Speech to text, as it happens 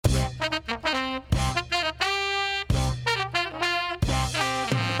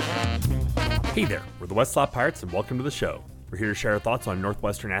Hey there, we're the Westlaw Pirates and welcome to the show. We're here to share our thoughts on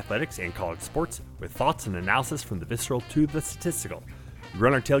Northwestern athletics and college sports with thoughts and analysis from the visceral to the statistical. We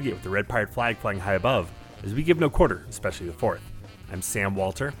run our tailgate with the red pirate flag flying high above as we give no quarter, especially the fourth. I'm Sam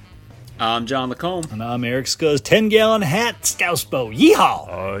Walter. I'm John Lacombe. And I'm Eric Scuzz. 10-gallon hat, Scousebo. Yeehaw!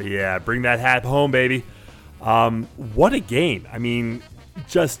 Oh yeah, bring that hat home, baby. What a game. I mean,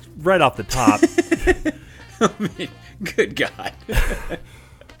 just right off the top. I mean, good God.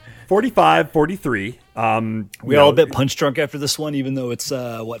 45-43. We all a bit punch drunk after this one, even though it's,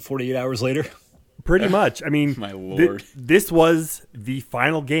 48 hours later? Pretty much. I mean, my Lord. This was the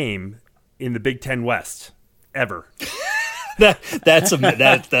final game in the Big Ten West ever. That's a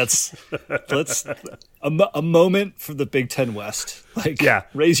moment for the Big Ten West.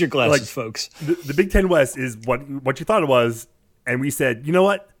 Raise your glasses, folks. The Big Ten West is what you thought it was, and we said, you know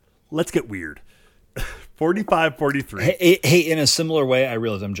what? Let's get weird. 45-43. Hey, in a similar way, I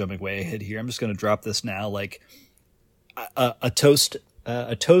realize I'm jumping way ahead here. I'm just going to drop this now. Like a toast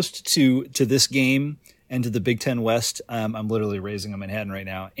to this game and to the Big Ten West. I'm literally raising a Manhattan right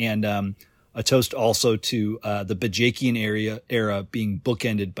now, and a toast also to the Bajakian era being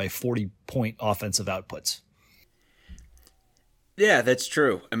bookended by 40-point offensive outputs. Yeah, that's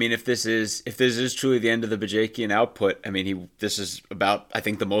true. I mean, if this is truly the end of the Bajakian output, I mean, this is about, I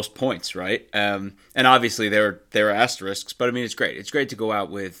think, the most points, right? And obviously there are asterisks, but I mean, it's great. It's great to go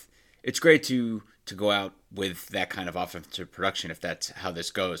out with that kind of offensive production if that's how this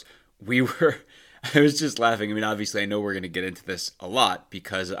goes. I was just laughing. I mean, obviously, I know we're going to get into this a lot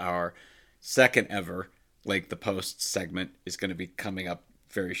because our second ever Like the Post segment is going to be coming up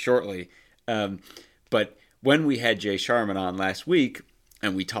very shortly. But when we had Jay Sharman on last week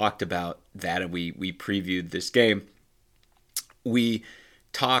and we talked about that and we previewed this game, we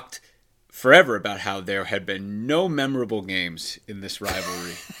talked forever about how there had been no memorable games in this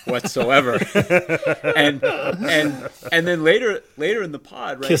rivalry whatsoever. and then later in the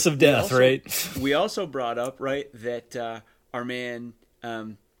pod, right? Kiss of death, right? We also brought up, right, that our man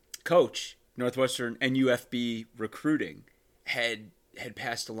coach, Northwestern and UFB recruiting, had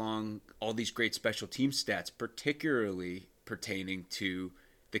passed along all these great special team stats, particularly pertaining to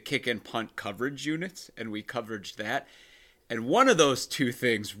the kick and punt coverage units, and we covered that. And one of those two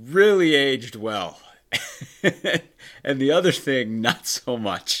things really aged well, and the other thing not so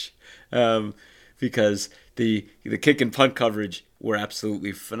much, because the kick and punt coverage were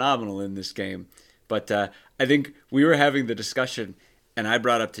absolutely phenomenal in this game. But I think we were having the discussion, and I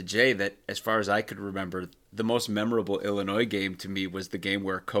brought up to Jay that as far as I could remember, the most memorable Illinois game to me was the game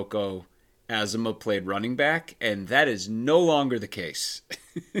where Coco Azuma played running back, and that is no longer the case.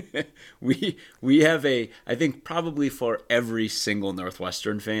 We have I think probably for every single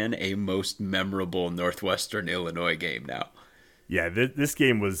Northwestern fan, a most memorable Northwestern Illinois game now. Yeah, this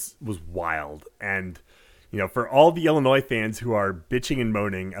game was wild, and for all the Illinois fans who are bitching and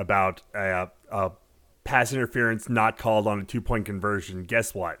moaning about a pass interference not called on a 2-point conversion,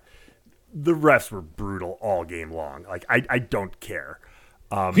 guess what? The refs were brutal all game long. Like I don't care.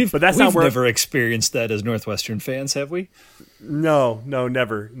 But that's we've never experienced that as Northwestern fans, have we? No,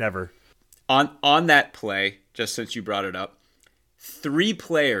 never. On that play, just since you brought it up, 3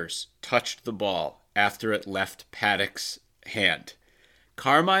 players touched the ball after it left Paddock's hand.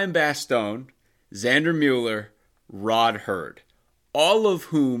 Carmine Bastone, Xander Mueller, Rod Hurd, all of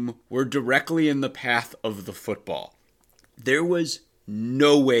whom were directly in the path of the football. There was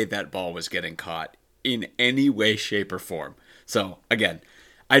no way that ball was getting caught in any way, shape, or form. So, again,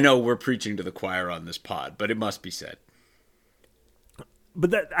 I know we're preaching to the choir on this pod, but it must be said.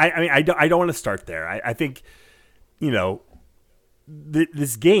 But I don't want to start there. I think,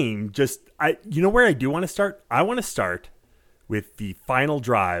 this game just, where I do want to start? I want to start with the final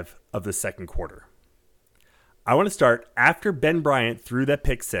drive of the second quarter. I want to start after Ben Bryant threw that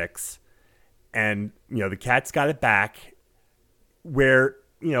pick six and, the Cats got it back where,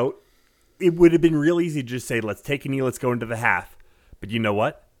 it would have been real easy to just say, let's take a knee, let's go into the half. But you know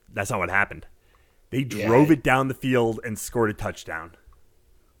what? That's not what happened. They drove it down the field and scored a touchdown.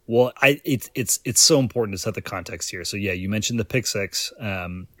 Well, it's so important to set the context here. So yeah, you mentioned the pick six,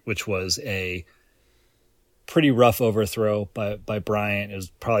 which was a pretty rough overthrow by Bryant. It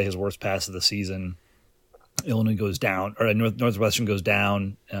was probably his worst pass of the season. Illinois goes down, or Northwestern goes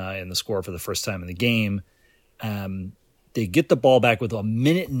down in the score for the first time in the game. They get the ball back with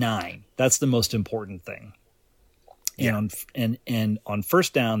 1:09. That's the most important thing. And on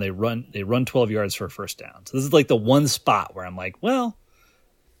first down, they run 12 yards for a first down. So this is like the one spot where I'm like, well,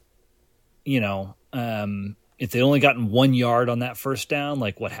 if they'd only gotten 1 yard on that first down,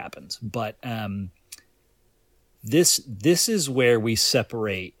 like what happens? But this is where we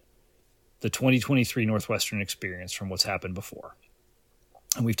separate the 2023 Northwestern experience from what's happened before.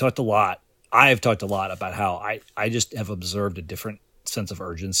 And we've talked a lot. I have talked a lot about how I just have observed a different sense of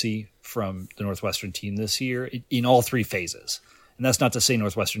urgency from the Northwestern team this year in all three phases. And that's not to say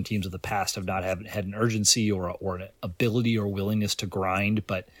Northwestern teams of the past have not had an urgency or an ability or willingness to grind,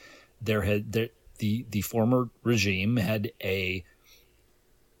 but the former regime had a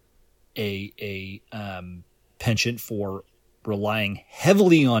penchant for relying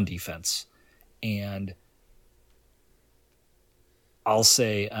heavily on defense, and I'll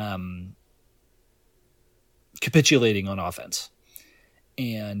say capitulating on offense.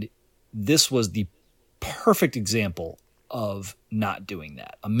 And this was the perfect example of not doing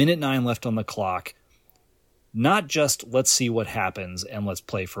that. 1:09 left on the clock. Not just let's see what happens and let's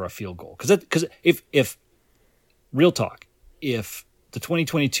play for a field goal. Because if real talk, if the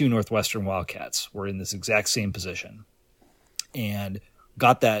 2022 Northwestern Wildcats were in this exact same position and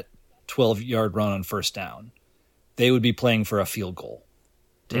got that 12-yard run on first down, they would be playing for a field goal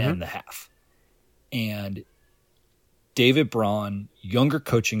to end the half. And David Braun, younger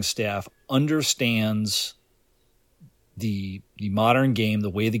coaching staff, understands the modern game, the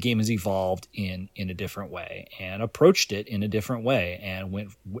way the game has evolved in a different way, and approached it in a different way, and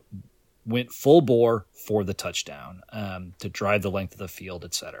went full bore for the touchdown to drive the length of the field,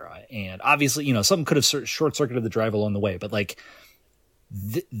 etc. And obviously, something could have short-circuited the drive along the way, but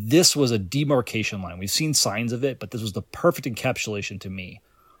this was a demarcation line. We've seen signs of it, but this was the perfect encapsulation to me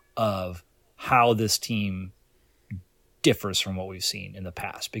of how this team differs from what we've seen in the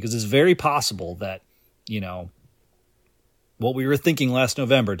past, because it's very possible that, what we were thinking last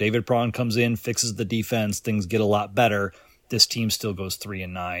November, David Braun comes in, fixes the defense, things get a lot better. This team still goes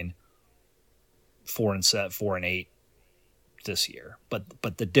 3-9, 4-8 this year.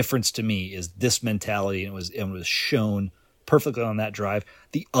 But the difference to me is this mentality, and it was shown perfectly on that drive.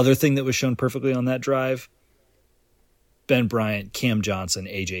 The other thing that was shown perfectly on that drive, Ben Bryant, Cam Johnson,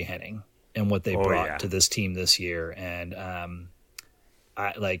 AJ Henning, and what they brought to this team this year. And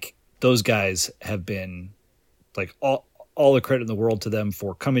those guys have been all the credit in the world to them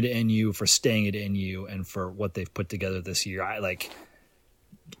for coming to NU, for staying at NU, and for what they've put together this year.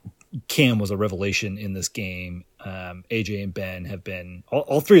 Cam was a revelation in this game. AJ and Ben have been,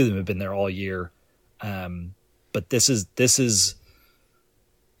 all three of them have been there all year. But this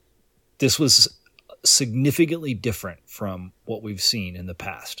was significantly different from what we've seen in the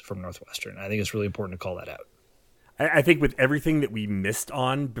past from Northwestern. I think it's really important to call that out. I think with everything that we missed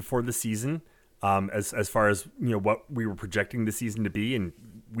on before the season, as far as what we were projecting the season to be, and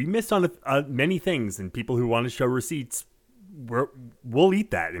we missed on many things, and people who want to show receipts, we'll eat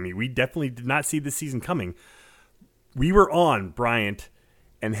that. I mean, we definitely did not see the season coming. We were on Bryant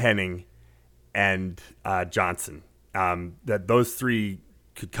and Henning and Johnson, that those three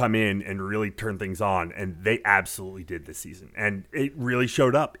could come in and really turn things on, and they absolutely did this season, and it really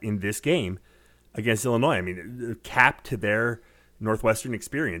showed up in this game against Illinois. I mean, cap to their Northwestern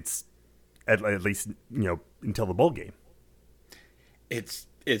experience, at least until the bowl game.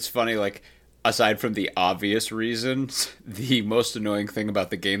 It's funny, aside from the obvious reasons, the most annoying thing about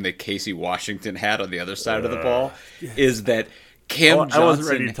the game that Casey Washington had on the other side of the ball is that Cam Johnson... I wasn't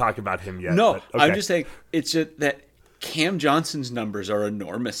ready to talk about him yet. No, okay. I'm just saying, it's just that Cam Johnson's numbers are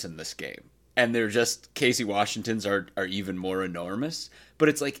enormous in this game. And they're just, Casey Washington's are even more enormous. But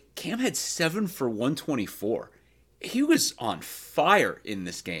it's Cam had 7 for 124. He was on fire in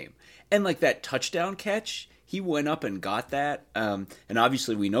this game. And that touchdown catch, he went up and got that. And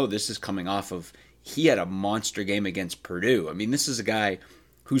obviously we know this is coming off of, he had a monster game against Purdue. I mean, this is a guy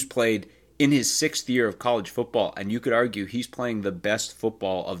who's played in his 6th year of college football, and you could argue he's playing the best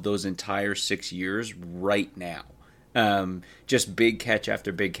football of those entire 6 years right now. Just big catch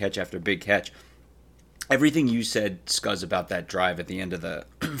after big catch after big catch. Everything you said, Scuzz, about that drive at the end of the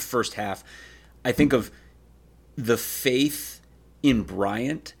first half, I think of the faith in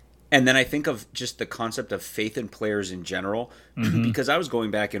Bryant. And then I think of just the concept of faith in players in general, because I was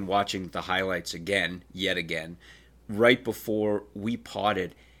going back and watching the highlights yet again, right before we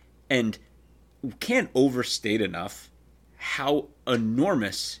potted, and can't overstate enough how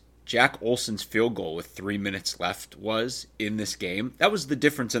enormous Jack Olson's field goal with 3 minutes left was in this game. That was the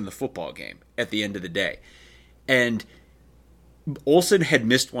difference in the football game at the end of the day. And Olson had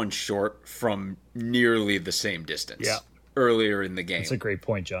missed one short from nearly the same distance earlier in the game. That's a great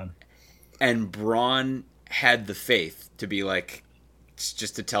point, John. And Braun had the faith to be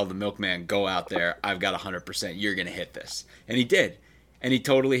just to tell the milkman, go out there, I've got 100%, you're going to hit this. And he did. And he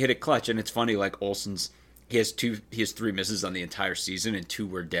totally hit it clutch. And it's funny, Olson's, he has 3 misses on the entire season, and 2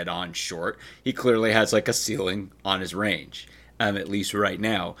 were dead on short. He clearly has a ceiling on his range, at least right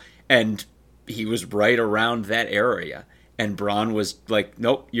now. And he was right around that area. And Braun was like,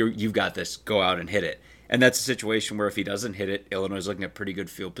 nope, you've got this. Go out and hit it. And that's a situation where if he doesn't hit it, Illinois is looking at pretty good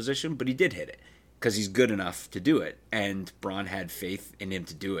field position, but he did hit it because he's good enough to do it. And Braun had faith in him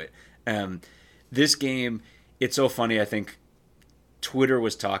to do it. This game, it's so funny. I think Twitter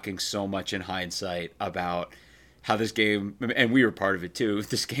was talking so much in hindsight about how this game, and we were part of it too,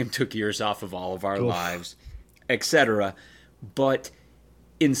 this game took years off of all of our lives, etc. But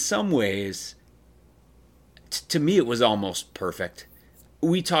in some ways, to me, it was almost perfect.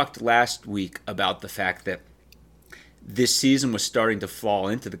 We talked last week about the fact that this season was starting to fall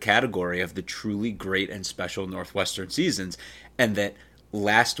into the category of the truly great and special Northwestern seasons, and that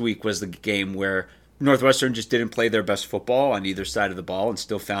last week was the game where Northwestern just didn't play their best football on either side of the ball and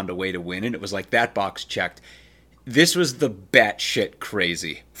still found a way to win, and it was like that box checked. This was the batshit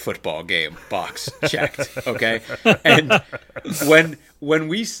crazy football game, box checked, okay? And when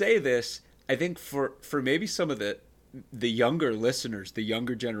we say this, I think for maybe some of the younger listeners, the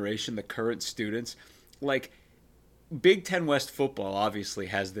younger generation, the current students, like Big Ten West football obviously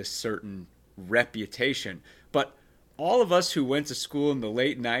has this certain reputation, but all of us who went to school in the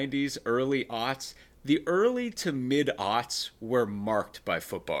late 90s, early aughts, the early to mid-aughts were marked by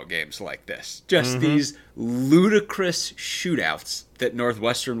football games like this. Just these ludicrous shootouts that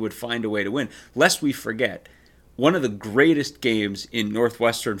Northwestern would find a way to win. Lest we forget, one of the greatest games in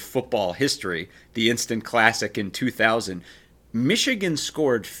Northwestern football history, the Instant Classic in 2000, Michigan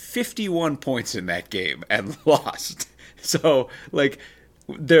scored 51 points in that game and lost. So, like,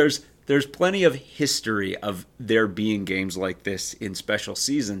 there's plenty of history of there being games like this in special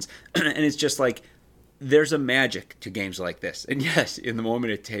seasons. And it's just like, there's a magic to games like this. And yes, in the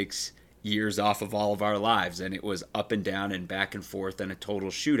moment it takes years off of all of our lives, and it was up and down and back and forth and a total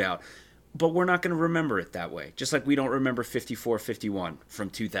shootout. But we're not going to remember it that way. Just like we don't remember 54-51 from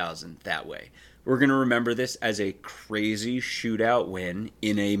 2000 that way. We're going to remember this as a crazy shootout win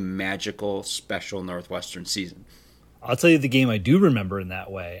in a magical, special Northwestern season. I'll tell you the game I do remember in that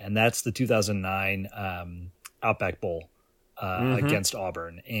way, and that's the 2009 Outback Bowl against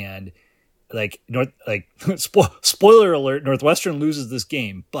Auburn. And spoiler alert, Northwestern loses this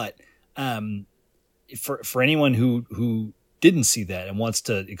game. But for anyone who didn't see that and wants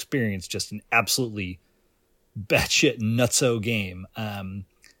to experience just an absolutely batshit nutso game,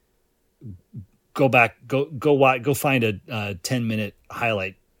 go find a 10-minute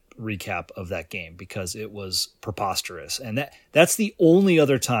highlight recap of that game, because it was preposterous. And that's the only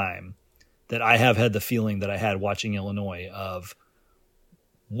other time that I have had the feeling that I had watching Illinois of,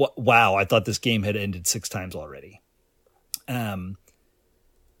 wow, I thought this game had ended 6 times already. Even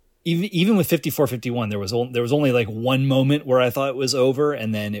with 54-51, there was only like one moment where I thought it was over,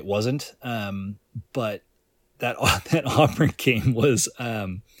 and then it wasn't. But that Auburn game was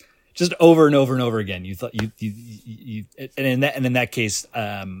just over and over and over again. You thought you and in that case,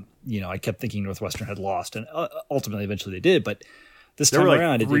 I kept thinking Northwestern had lost, and ultimately, eventually they did. But this time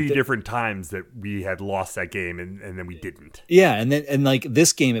around, three different times that we had lost that game, and then we didn't. Yeah, and like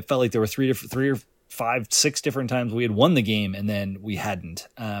this game, it felt like there were three or 5, 6 different times we had won the game, and then we hadn't.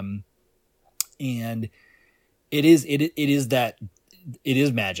 And it is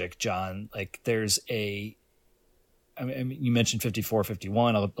magic, John. Like there's I mean, you mentioned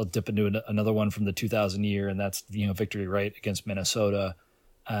 54-51. I'll dip into another one from the 2000 year, and that's victory right against Minnesota.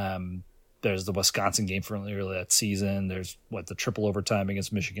 There's the Wisconsin game from earlier that season. There's the triple overtime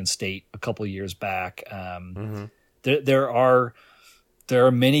against Michigan State a couple of years back. There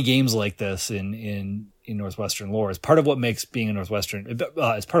are many games like this in Northwestern lore. It's part of what makes being a Northwestern.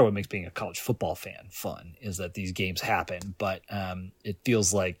 It's part of what makes being a college football fan fun, is that these games happen. But it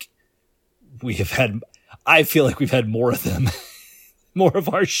feels like I feel like we've had more of them, more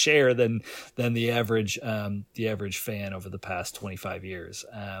of our share than the average fan over the past 25 years.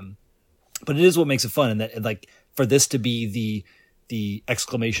 But it is what makes it fun, and that, like, for this to be the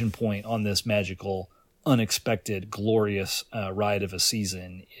exclamation point on this magical, unexpected, glorious ride of a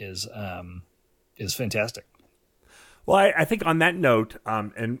season is fantastic. Well, I think on that note,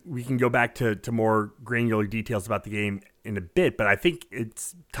 and we can go back to more granular details about the game in a bit, but I think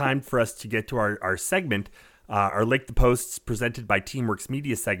it's time for us to get to our segment, our Lake the Posts presented by Teamworks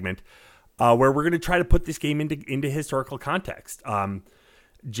Media segment, where we're going to try to put this game into historical context.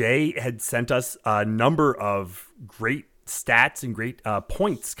 Jay had sent us a number of great stats and great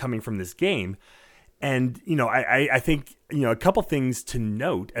points coming from this game. And, I think, a couple things to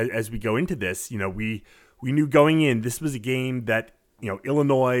note as we go into this. We knew going in, this was a game that,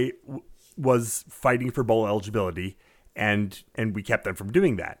 Illinois was fighting for bowl eligibility, and we kept them from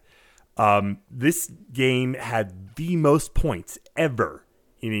doing that. This game had the most points ever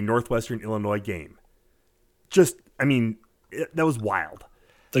in a Northwestern Illinois game. Just, I mean, that was wild.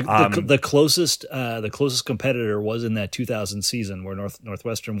 The closest competitor was in that 2000 season where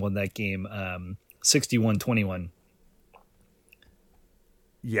Northwestern won that game 61-21.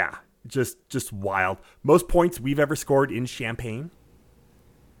 Yeah, just wild. Most points we've ever scored in Champaign.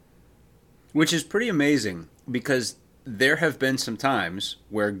 Which is pretty amazing because there have been some times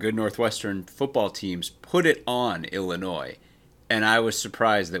where good Northwestern football teams put it on Illinois, and I was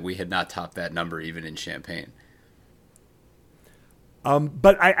surprised that we had not topped that number even in Champaign.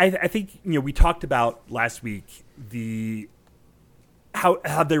 But I think, we talked about last week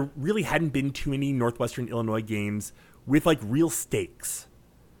how there really hadn't been too many Northwestern Illinois games with like real stakes,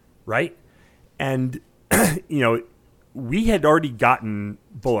 right? And we had already gotten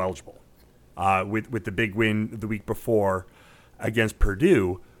bowl eligible with the big win the week before against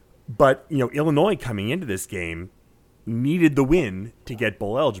Purdue, but Illinois coming into this game needed the win to get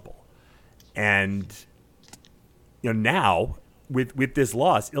bowl eligible, and now. With this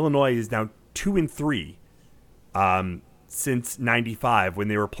loss, Illinois is now 2-3 since '95 when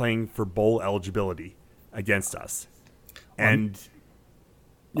they were playing for bowl eligibility against us. And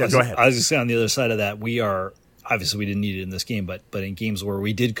go ahead. I was just saying on the other side of that, we are obviously we didn't need it in this game, but in games where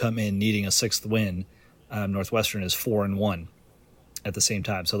we did come in needing a sixth win, Northwestern is 4-1 at the same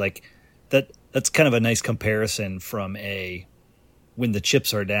time. So like that's kind of a nice comparison from a when the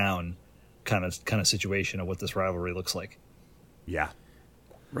chips are down kind of situation of what this rivalry looks like. Yeah.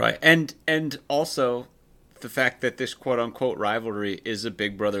 Right. And also the fact that this quote unquote rivalry is a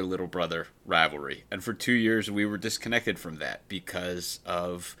big brother, little brother rivalry. And for 2 years we were disconnected from that because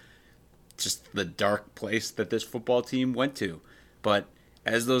of just the dark place that this football team went to. But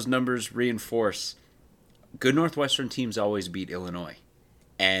as those numbers reinforce, good Northwestern teams always beat Illinois.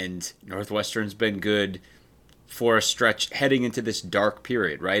 And Northwestern's been good for a stretch heading into this dark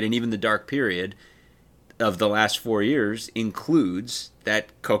period, right? And even the dark period of the last 4 years includes that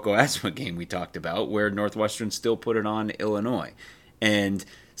Cocoa Asthma game we talked about where Northwestern still put it on Illinois. And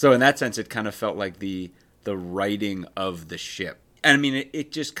so in that sense, it kind of felt like the righting of the ship. And I mean,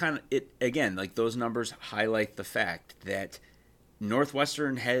 it just kind of, again, like those numbers highlight the fact that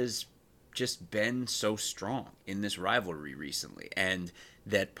Northwestern has just been so strong in this rivalry recently. And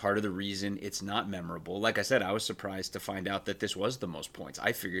that part of the reason it's not memorable, like I said, I was surprised to find out that this was the most points.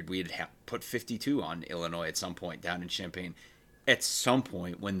 I figured we'd put 52 on Illinois at some point down in Champaign, at some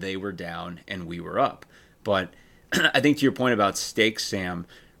point when they were down and we were up. But I think to your point about stakes, Sam,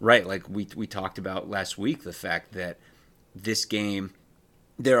 right, like we talked about last week, the fact that this game,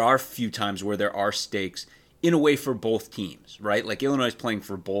 there are few times where there are stakes in a way for both teams, right? Like Illinois is playing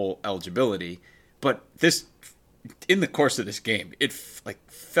for bowl eligibility, but this, in the course of this game, it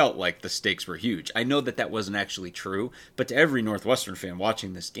felt like the stakes were huge. I know that wasn't actually true, but to every Northwestern fan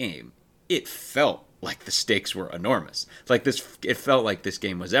watching this game, it felt like the stakes were enormous. It felt like this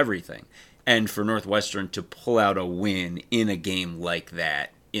game was everything. And for Northwestern to pull out a win in a game like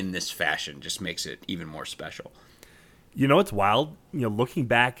that in this fashion just makes it even more special. It's wild. Looking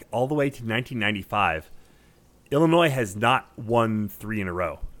back all the way to 1995, Illinois has not won 3 in a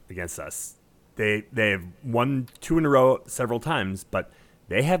row against us. They have won 2 in a row several times, but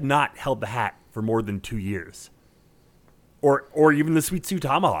they have not held the hat for more than 2 years. Or even the Sweet Sioux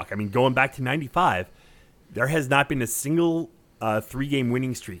Tomahawk. I mean, going back to 95, there has not been a single 3-game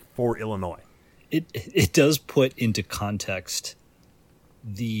winning streak for Illinois. It does put into context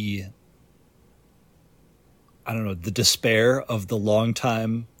the despair of the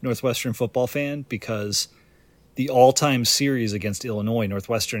longtime Northwestern football fan, because the all-time series against Illinois,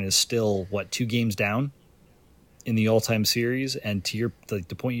 Northwestern is still 2 games down in the all-time series. And to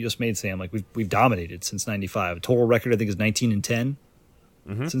the point you just made, Sam, like we've dominated since '95. Total record I think is 19-10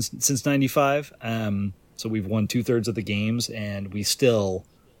 since '95. So we've won 2/3 of the games, and we still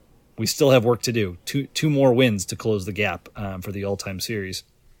have work to do. Two more wins to close the gap for the all-time series.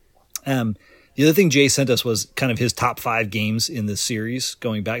 The other thing Jay sent us was kind of his top 5 games in this series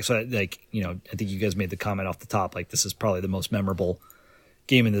going back. So I think you guys made the comment off the top, like this is probably the most memorable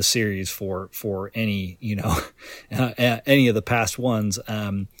game in this series for any, any of the past ones.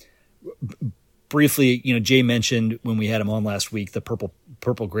 Briefly, Jay mentioned when we had him on last week, the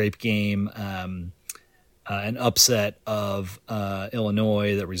purple grape game, an upset of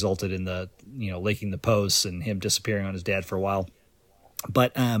Illinois that resulted in the, laking the posts and him disappearing on his dad for a while.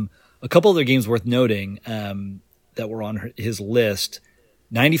 But a couple other games worth noting that were on his list: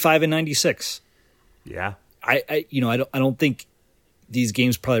 95 and 96. Yeah, I don't think these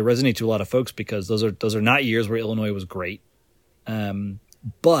games probably resonate to a lot of folks because those are not years where Illinois was great,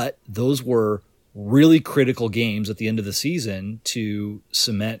 but those were really critical games at the end of the season to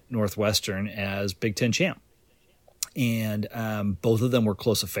cement Northwestern as Big Ten champ. And both of them were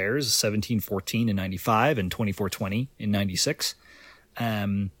close affairs, 17-14 in 95 and 24-20 in 96.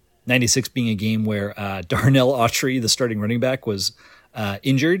 96 being a game where Darnell Autry, the starting running back, was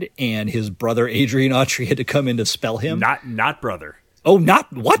injured, and his brother Adrian Autry had to come in to spell him. Not brother. Oh,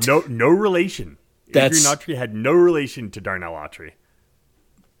 not what? No relation. Adrian Autry had no relation to Darnell Autry.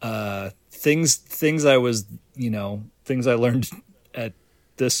 Things I learned at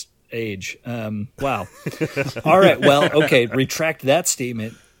this age. Wow. All right. Well, okay. Retract that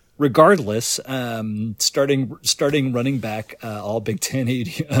statement. Regardless, starting running back, all Big Ten,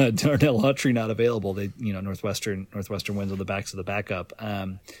 Darnell Autry not available. They, Northwestern wins on the backs of the backup.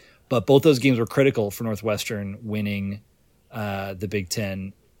 But both those games were critical for Northwestern winning the Big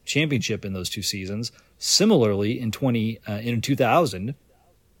Ten championship in those two seasons. Similarly, in 2000,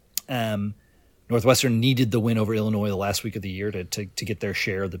 Northwestern needed the win over Illinois the last week of the year to get their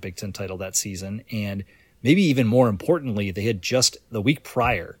share of the Big Ten title that season. And maybe even more importantly, they had just the week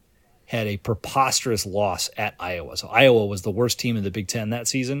prior had a preposterous loss at Iowa. So Iowa was the worst team in the Big Ten that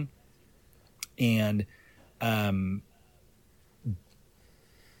season. And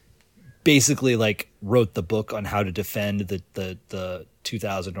basically wrote the book on how to defend the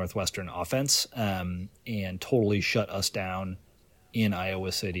 2000 Northwestern offense and totally shut us down in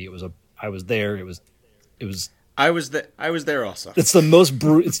Iowa City. I was there. I was there also. It's the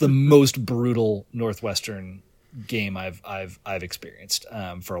most brutal Northwestern game I've experienced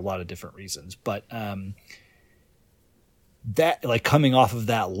for a lot of different reasons. But that coming off of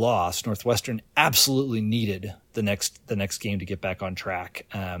that loss, Northwestern absolutely needed the next game to get back on track,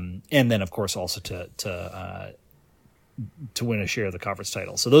 and then of course also to win a share of the conference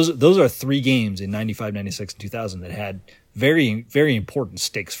title. So those are three games in 95, 96, and 2000 that had very, very important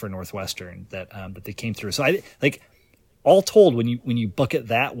stakes for Northwestern that they came through. So all told, when you bucket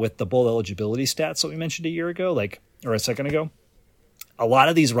that with the bowl eligibility stats that we mentioned a second ago, a lot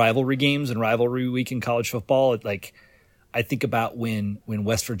of these rivalry games and rivalry week in college football, I think about when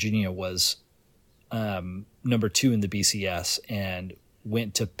West Virginia was number 2 in the BCS and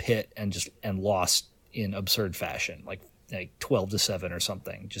went to Pitt and lost in absurd fashion, like 12-7 or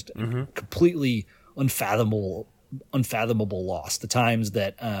something, just completely unfathomable loss. The times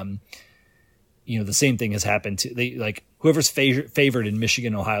that the same thing has happened to whoever's favored in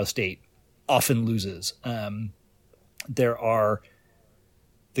Michigan, Ohio State often loses. There are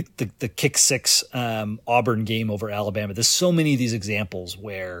the kick six Auburn game over Alabama. There's so many of these examples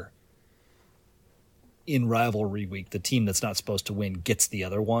where in rivalry week, the team that's not supposed to win gets the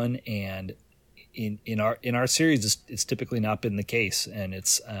other one. And in our series, it's typically not been the case. And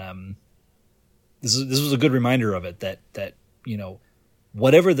it's, this was a good reminder of it that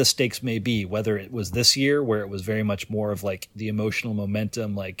whatever the stakes may be, whether it was this year where it was very much more of the emotional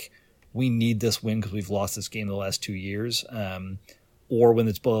momentum, we need this win because we've lost this game the last 2 years, or when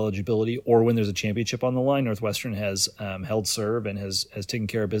it's bowl eligibility, or when there's a championship on the line, Northwestern has held serve and has taken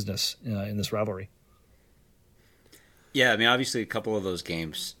care of business in this rivalry. Yeah, I mean, obviously a couple of those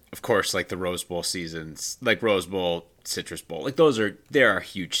games, of course, the Rose Bowl seasons, Rose Bowl, Citrus Bowl, there are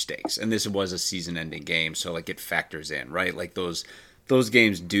huge stakes, and this was a season-ending game, so it factors in, right? Those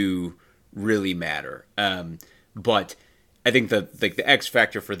games do really matter. But I think the X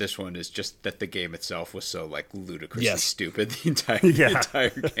factor for this one is just that the game itself was so ludicrously stupid the entire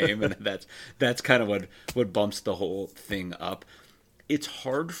game, and that's kind of what bumps the whole thing up. It's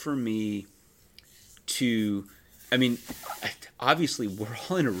hard for me to. I mean, obviously we're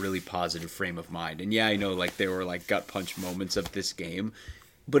all in a really positive frame of mind, and I know there were gut punch moments of this game.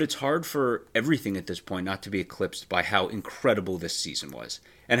 But it's hard for everything at this point not to be eclipsed by how incredible this season was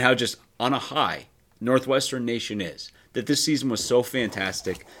and how just on a high Northwestern Nation is. That this season was so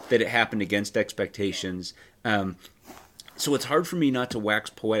fantastic that it happened against expectations. So it's hard for me not to wax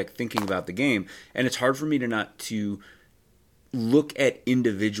poetic thinking about the game, and it's hard for me not to look at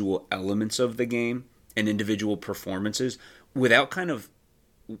individual elements of the game and individual performances without kind of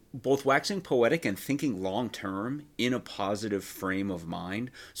both waxing poetic and thinking long-term in a positive frame of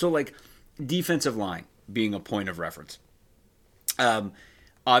mind. So defensive line being a point of reference.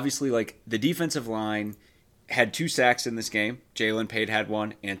 Obviously the defensive line had 2 sacks in this game. Jalen Pate had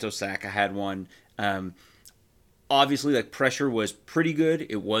one. Anto Saka had one. Obviously pressure was pretty good.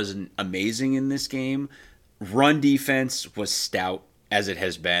 It wasn't amazing in this game. Run defense was stout as it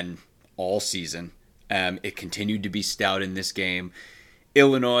has been all season. It continued to be stout in this game.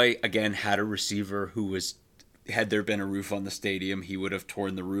 Illinois, again, had a receiver who had there been a roof on the stadium, he would have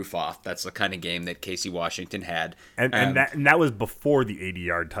torn the roof off. That's the kind of game that Casey Washington had. And that was before the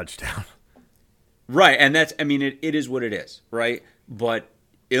 80-yard touchdown. Right, and that's, I mean, it is what it is, right? But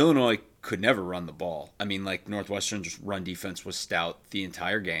Illinois could never run the ball. I mean, like, Northwestern's run defense was stout the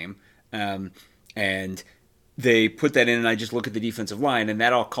entire game. And they put that in, and I just look at the defensive line, and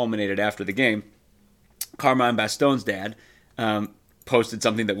that all culminated after the game. Carmine Bastone's dad posted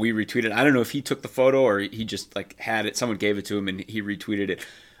something that we retweeted. I don't know if he took the photo or he just like had it. Someone gave it to him, and he retweeted it,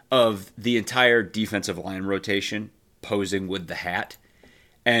 of the entire defensive line rotation posing with the hat.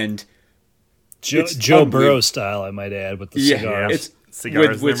 And Joe Burrow style, I might add, with the cigars. It's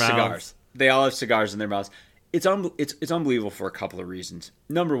cigars with in their cigars. mouths. They all have cigars in their mouths. It's unbelievable for a couple of reasons.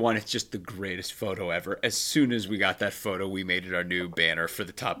 Number one, it's just the greatest photo ever. As soon as we got that photo, we made it our new banner for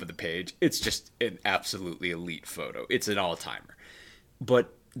the top of the page. It's just an absolutely elite photo. It's an all-timer.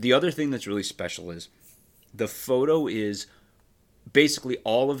 But the other thing that's really special is the photo is basically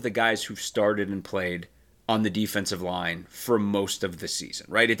all of the guys who've started and played on the defensive line for most of the season,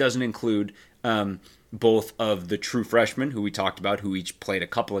 right? It doesn't include both of the true freshmen who we talked about, who each played a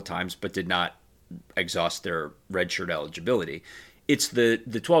couple of times but did not exhaust their redshirt eligibility. It's the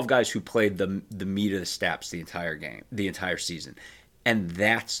 12 guys who played the meat of the steps the entire game, the entire season. And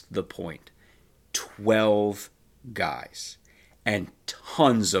that's the point. 12 guys. And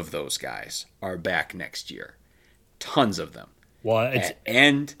tons of those guys are back next year. Tons of them. Well,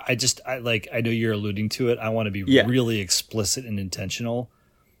 and I know you're alluding to it. I want to be really explicit and intentional.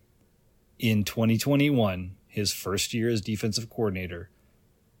 In 2021, his first year as defensive coordinator,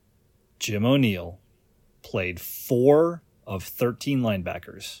 Jim O'Neill played 4 of 13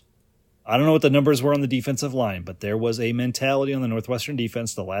 linebackers. I don't know what the numbers were on the defensive line, but there was a mentality on the Northwestern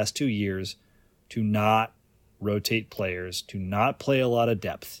defense the last 2 years to not rotate players, to not play a lot of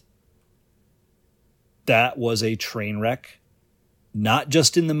depth. That was a train wreck, not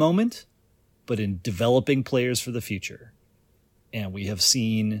just in the moment, but in developing players for the future. And we have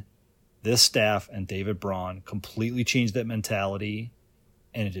seen this staff and David Braun completely change that mentality,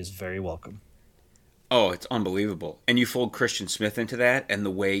 and it is very welcome. Oh, it's unbelievable. And you fold Christian Smith into that, and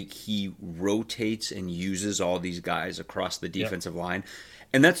the way he rotates and uses all these guys across the defensive line.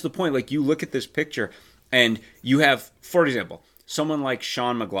 And that's the point. Like, you look at this picture, and you have, for example, someone like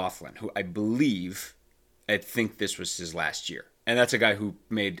Sean McLaughlin, who I think this was his last year. And that's a guy who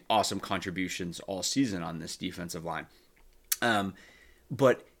made awesome contributions all season on this defensive line.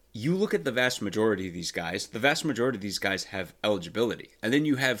 But you look at the vast majority of these guys, have eligibility. And then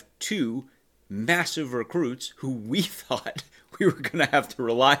you have 2 massive recruits who we thought we were going to have to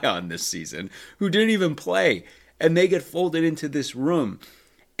rely on this season, who didn't even play. And they get folded into this room.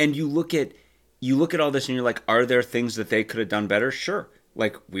 And you look at all this and you're like, are there things that they could have done better? Sure.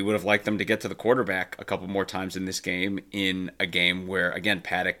 Like, we would have liked them to get to the quarterback a couple more times in this game, in a game where, again,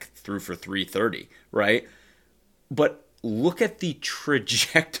 Paddock threw for 330, right? But look at the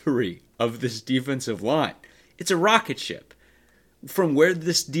trajectory of this defensive line. It's a rocket ship. From where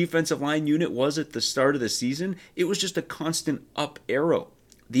this defensive line unit was at the start of the season, it was just a constant up arrow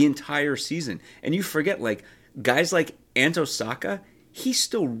the entire season. And you forget, like, guys like Anto Saka, he's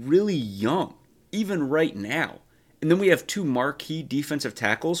still really young, even right now. And then we have 2 marquee defensive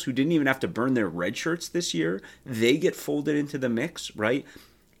tackles who didn't even have to burn their red shirts this year. They get folded into the mix, right?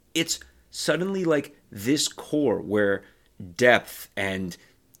 It's suddenly like this core where depth and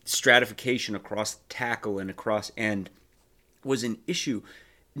stratification across tackle and across end was an issue.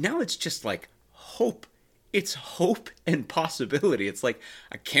 Now it's just like hope. It's hope and possibility. It's like,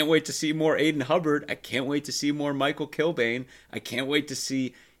 I can't wait to see more Aiden Hubbard. I can't wait to see more Michael Kilbane. I can't wait to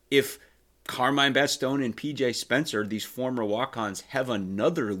see if Carmine Bastone and PJ Spencer, these former walk-ons, have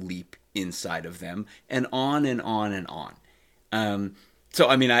another leap inside of them, and on and on and on. So,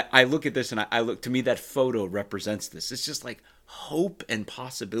 I mean, I look at this and I look, to me, that photo represents this. It's just like hope and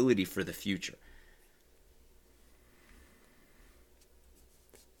possibility for the future.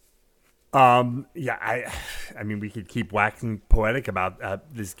 I mean, we could keep waxing poetic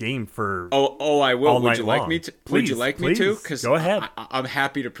about this game for I will. all Would night you like long. me to? Please, Would you like me to? please, Because go ahead. I'm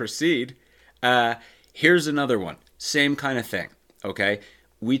happy to proceed. Here's another one. Same kind of thing. Okay,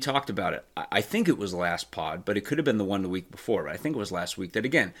 we talked about it. I think it was last pod, but it could have been the one the week before. But I think it was last week that,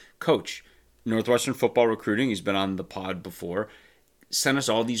 again, Coach, Northwestern football recruiting, he's been on the pod before, sent us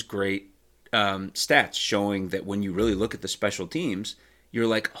all these great stats showing that when you really look at the special teams, you're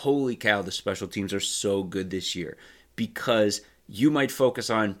like, holy cow, the special teams are so good this year. Because you might focus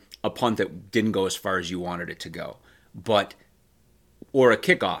on a punt that didn't go as far as you wanted it to go, or a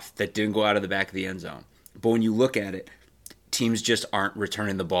kickoff that didn't go out of the back of the end zone. But when you look at it, teams just aren't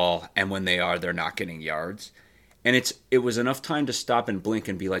returning the ball, and when they are, they're not getting yards. And it was enough time to stop and blink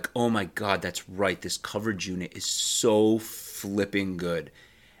and be like, oh my God, that's right. This coverage unit is so flipping good.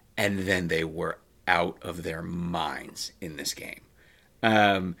 And then they were out of their minds in this game.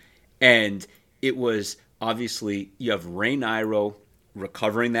 And it was obviously, you have Ray Nairo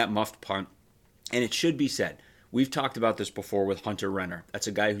recovering that muffed punt. And it should be said, we've talked about this before with Hunter Renner. That's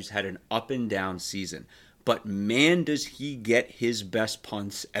a guy who's had an up and down season. But man, does he get his best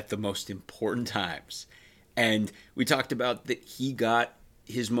punts at the most important times. And we talked about that he got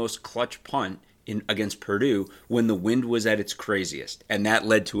his most clutch punt against Purdue when the wind was at its craziest, and that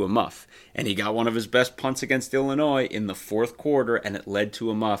led to a muff. And he got one of his best punts against Illinois in the fourth quarter, and it led to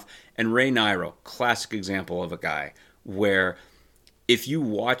a muff. And Ray Nairo, classic example of a guy where if you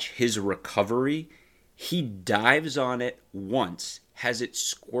watch his recovery, he dives on it once, has it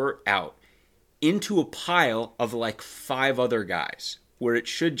squirt out into a pile of like 5 other guys where it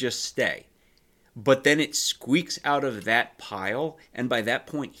should just stay. But then it squeaks out of that pile, and by that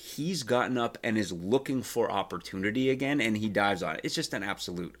point, he's gotten up and is looking for opportunity again, and he dives on it. It's just an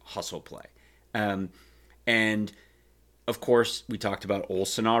absolute hustle play. And, of course, we talked about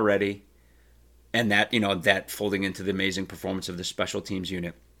Olsen already, and that folding into the amazing performance of the special teams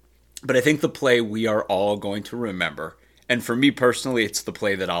unit. But I think the play we are all going to remember, and for me personally, it's the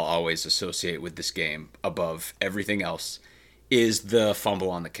play that I'll always associate with this game above everything else, is the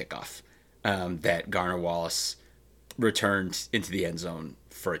fumble on the kickoff. That Garner Wallace returned into the end zone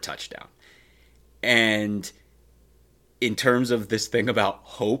for a touchdown. And in terms of this thing about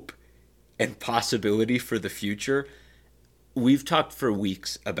hope and possibility for the future, we've talked for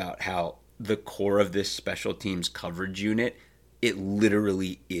weeks about how the core of this special teams coverage unit, it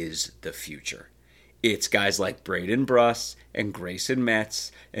literally is the future. It's guys like Braden Bruss and Grayson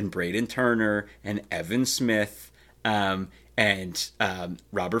Metz and Braden Turner and Evan Smith, and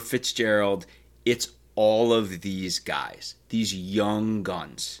Robert Fitzgerald. It's all of these guys, these young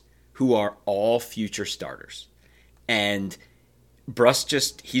guns who are all future starters. And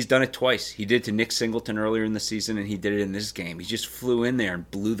Bruss he's done it twice. He did it to Nick Singleton earlier in the season, and he did it in this game. He just flew in there and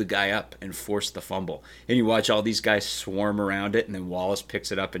blew the guy up and forced the fumble. And you watch all these guys swarm around it, and then Wallace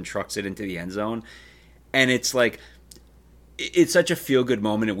picks it up and trucks it into the end zone. And it's like, it's such a feel-good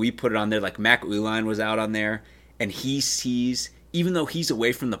moment, and we put it on there. Like Mac Uline was out on there, and he sees, even though he's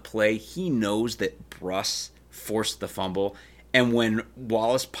away from the play, he knows that Bruss forced the fumble. And when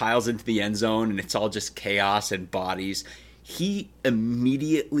Wallace piles into the end zone and it's all just chaos and bodies, he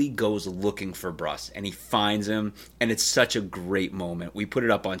immediately goes looking for Bruss, and he finds him, and it's such a great moment. We put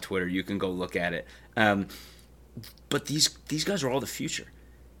it up on Twitter. You can go look at it. But these guys are all the future.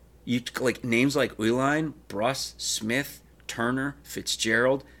 You like names like Uline, Bruss, Smith, Turner,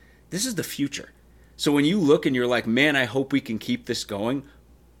 Fitzgerald. This is the future. So when you look and you're like, man, I hope we can keep this going.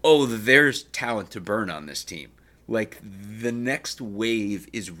 Oh, there's talent to burn on this team. Like the next wave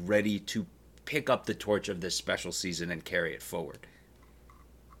is ready to pick up the torch of this special season and carry it forward.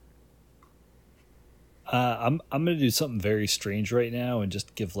 I'm going to do something very strange right now and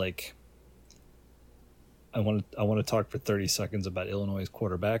just give I want to talk for 30 seconds about Illinois'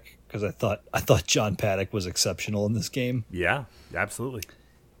 quarterback, because I thought John Paddock was exceptional in this game. Yeah, absolutely.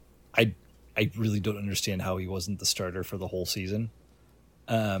 I really don't understand how he wasn't the starter for the whole season.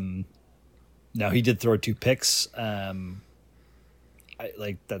 Now he did throw 2 picks. That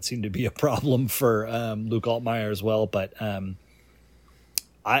seemed to be a problem for Luke Altmaier as well. But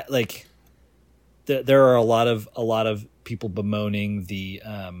there are a lot of people bemoaning the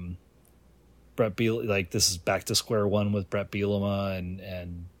Brett Bielema. Like this is back to square one with Brett Bielema,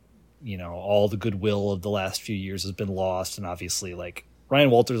 and all the goodwill of the last few years has been lost, and obviously Ryan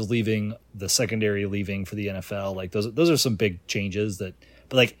Walters leaving, the secondary leaving for the NFL. Like those are some big changes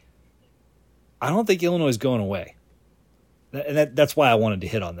but I don't think Illinois is going away. And that's why I wanted to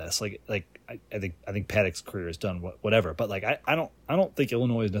hit on this. I think Paddock's career is done, whatever. But I don't think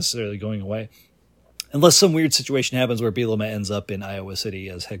Illinois is necessarily going away, unless some weird situation happens where Bielema ends up in Iowa City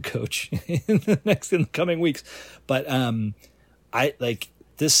as head coach in the coming weeks. But I like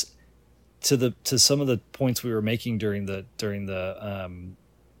this. To some of the points we were making during the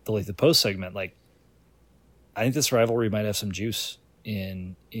post segment, I think this rivalry might have some juice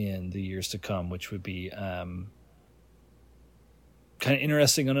in the years to come, which would be kind of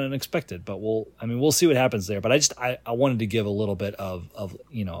interesting and unexpected. But we'll see what happens there. But I wanted to give a little bit of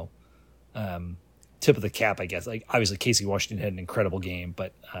tip of the cap, I guess. Obviously Casey Washington had an incredible game,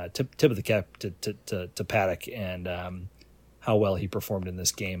 but tip of the cap to Paddock and how well he performed in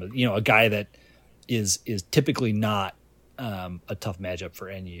this game. A guy that is typically not a tough matchup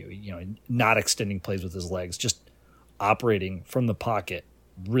for NU. Not extending plays with his legs, just operating from the pocket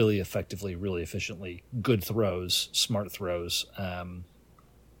really effectively, really efficiently. Good throws, smart throws.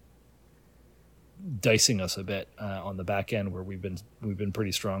 dicing us a bit on the back end, where we've been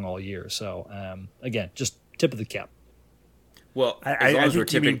pretty strong all year. So again, just tip of the cap. Well, I think we're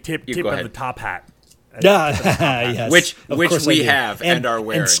tipping, tip of the top hat. Yes, which we have and are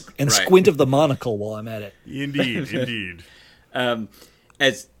wearing. And squint of the monocle while I'm at it. Indeed.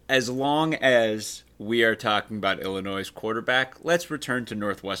 As long as we are talking about Illinois' quarterback, let's return to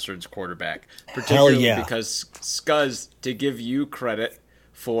Northwestern's quarterback. Particularly because, Scuzz, to give you credit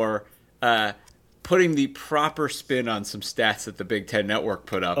for putting the proper spin on some stats that the Big Ten Network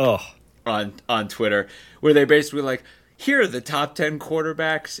put up on Twitter, where they basically like, here are the top 10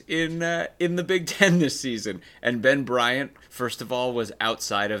 quarterbacks in the Big Ten this season. And Ben Bryant, first of all, was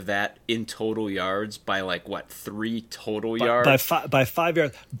outside of that in total yards by 3 total yards? By 5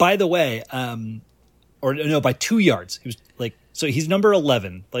 yards. By the way, by 2 yards. He was so he's number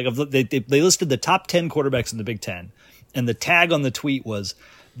 11. They listed the top 10 quarterbacks in the Big Ten, and the tag on the tweet was,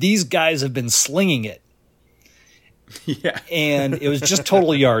 "These guys have been slinging it." Yeah, and it was just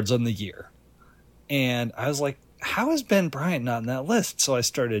total yards on the year, and I was like, how is Ben Bryant not in that list? So I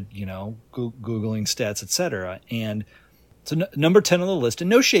started, Googling stats, etc. And so number 10 on the list, and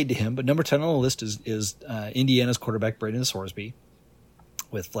no shade to him, but number 10 on the list is Indiana's quarterback, Braden Sorsby,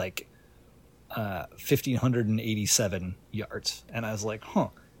 with 1,587 yards. And I was like, huh.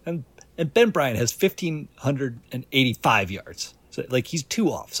 And Ben Bryant has 1,585 yards. So he's 2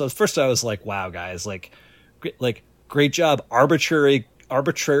 off. So at first I was like, wow, guys, great job arbitrarily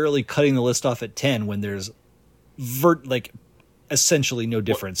cutting the list off at 10 when there's essentially no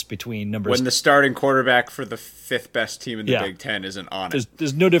difference between numbers. When the starting quarterback for the 5th best team in the Big Ten isn't on it.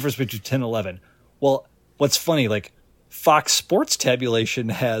 There's no difference between 10 and 11. Well, what's funny, Fox Sports tabulation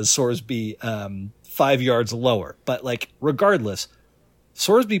has Sorsby 5 yards lower. But regardless,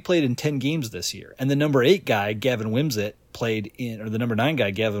 Sorsby played in 10 games this year. And the number 8 guy, Gavin Wimsatt, the number 9 guy,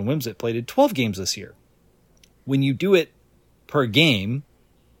 Gavin Wimsatt, played in 12 games this year. When you do it per game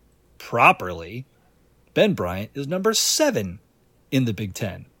properly, Ben Bryant is number 7 in the Big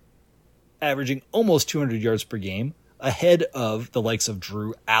Ten, averaging almost 200 yards per game, ahead of the likes of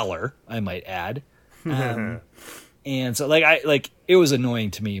Drew Aller, I might add. And so, it was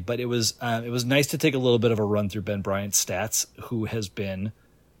annoying to me, but it was nice to take a little bit of a run through Ben Bryant's stats, who has been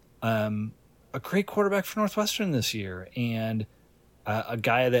a great quarterback for Northwestern this year, and a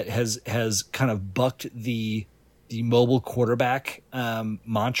guy that has kind of bucked the mobile quarterback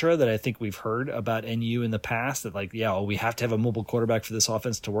mantra that I think we've heard about NU in the past, that we have to have a mobile quarterback for this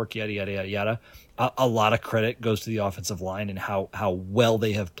offense to work, yada, yada, yada, yada. A lot of credit goes to the offensive line and how well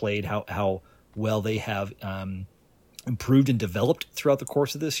they have played, how well they have improved and developed throughout the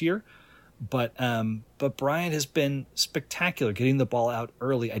course of this year. But Bryant has been spectacular, getting the ball out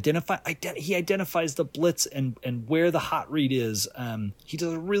early. He identifies the blitz and where the hot read is. He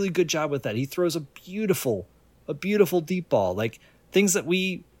does a really good job with that. He throws a beautiful deep ball, things that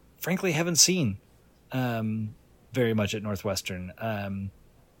we frankly haven't seen very much at Northwestern.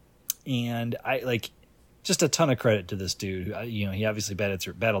 And I just a ton of credit to this dude. He obviously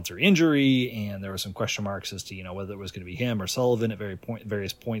battled through injury, and there were some question marks as to whether it was going to be him or Sullivan at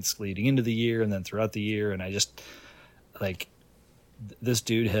various points leading into the year and then throughout the year. And I just this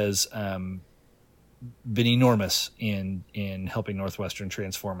dude has been enormous in helping Northwestern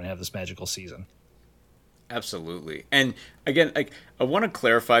transform and have this magical season. Absolutely. And again, I want to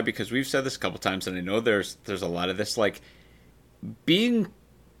clarify, because we've said this a couple times, and I know there's a lot of this, being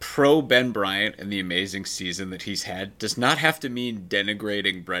pro Ben Bryant and the amazing season that he's had does not have to mean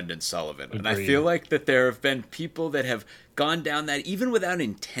denigrating Brendan Sullivan. Agreed. And I feel that there have been people that have gone down that, even without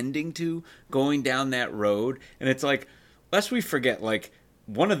intending to, going down that road. And it's lest we forget,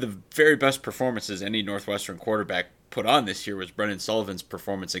 one of the very best performances any Northwestern quarterback put on this year was Brendan Sullivan's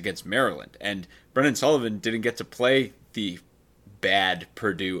performance against Maryland. And Brendan Sullivan didn't get to play the bad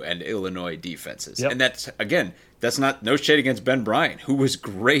Purdue and Illinois defenses. Yep. And that's not no shade against Ben Bryant, who was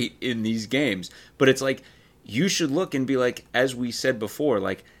great in these games. But it's you should look and be as we said before,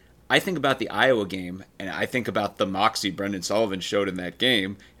 I think about the Iowa game, and I think about the moxie Brendan Sullivan showed in that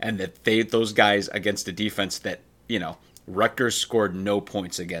game, and that those guys against a defense that, Rutgers scored no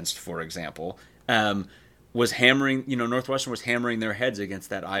points against, for example, was hammering, Northwestern was hammering their heads against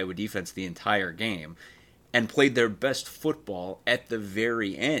that Iowa defense the entire game and played their best football at the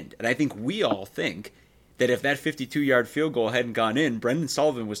very end. And I think we all think that if that 52-yard field goal hadn't gone in, Brendan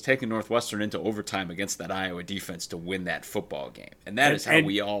Sullivan was taking Northwestern into overtime against that Iowa defense to win that football game. And that is how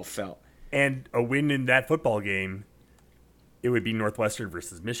we all felt. And a win in that football game, it would be Northwestern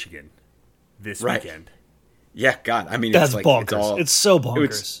versus Michigan this weekend. Yeah, God. I mean, that's bonkers. It's so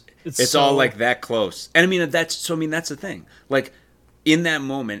bonkers. It's all that close. And I mean, that's the thing. in that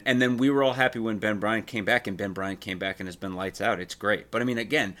moment, and then we were all happy when Ben Bryant came back, and Ben Bryant came back and has been lights out. It's great. But I mean,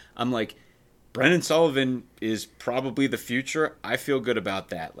 again, I'm like, Brendan Sullivan is probably the future. I feel good about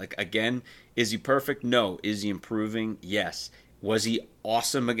that. Like, again, is he perfect? No. Is he improving? Yes. Was he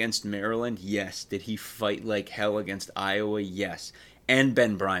awesome against Maryland? Yes. Did he fight like hell against Iowa? Yes. And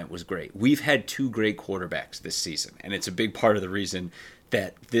Ben Bryant was great. We've had 2 great quarterbacks this season, and it's a big part of the reason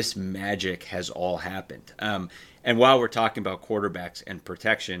that this magic has all happened. And while we're talking about quarterbacks and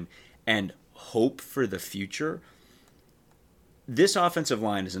protection and hope for the future, this offensive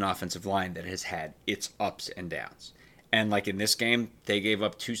line is an offensive line that has had its ups and downs. And like in this game, they gave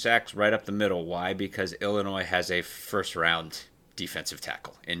up 2 sacks right up the middle. Why? Because Illinois has a first-round defensive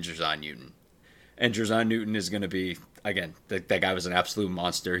tackle in Jerzon Newton. And Jerzon Newton is going to be, again, that guy was an absolute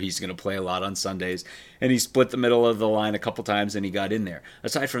monster. He's going to play a lot on Sundays. And he split the middle of the line a couple times and he got in there.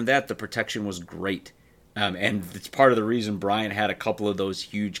 Aside from that, the protection was great. And it's part of the reason Bryant had a couple of those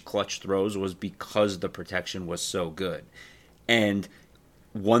huge clutch throws was because the protection was so good. And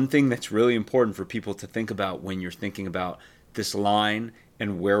one thing that's really important for people to think about when you're thinking about this line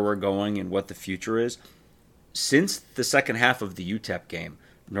and where we're going and what the future is, since the second half of the UTEP game,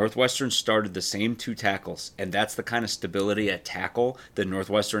 Northwestern started the same 2 tackles, and that's the kind of stability at tackle that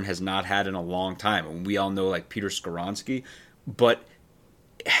Northwestern has not had in a long time. And we all know, like, Peter Skoronsky, but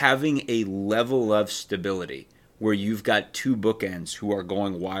having a level of stability where you've got 2 bookends who are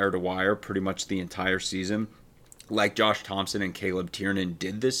going wire to wire pretty much the entire season, like Josh Thompson and Caleb Tiernan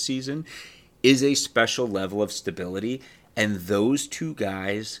did this season, is a special level of stability. And those 2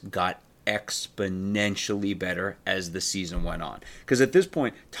 guys got exponentially better as the season went on. Because at this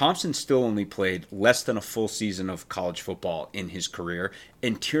point, Thompson still only played less than a full season of college football in his career,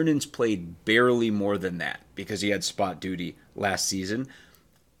 and Tiernan's played barely more than that because he had spot duty last season.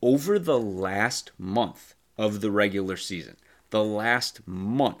 Over the last month of the regular season, the last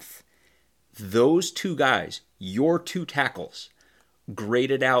month, those 2 guys, your 2 tackles,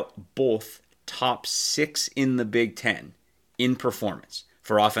 graded out both top 6 in the Big Ten in performance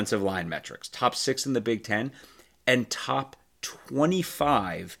for offensive line metrics. Top 6 in the Big Ten and top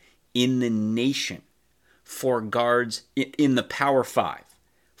 25 in the nation for guards in the Power 5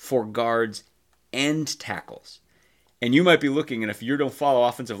 for guards and tackles. And you might be looking, and if you don't follow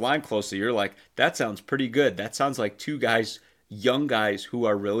offensive line closely, you're like, that sounds pretty good. That sounds like 2 guys, young guys who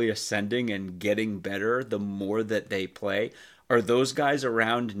are really ascending and getting better the more that they play. Are those guys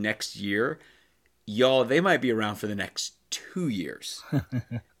around next year? Y'all, they might be around for the next 2 years.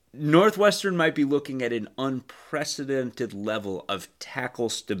 Northwestern might be looking at an unprecedented level of tackle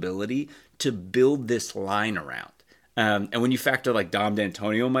stability to build this line around. And when you factor like Dom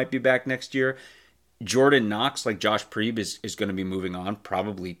D'Antonio might be back next year, Jordan Knox, like Josh Preeb, is going to be moving on,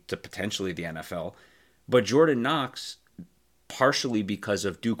 probably to potentially the NFL. But Jordan Knox, partially because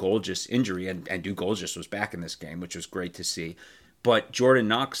of Duke Olgis' injury, and Duke Olgis was back in this game, which was great to see. But Jordan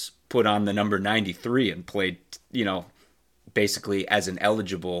Knox put on the number 93 and played, basically as an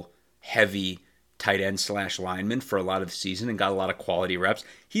eligible heavy tight end / lineman for a lot of the season and got a lot of quality reps.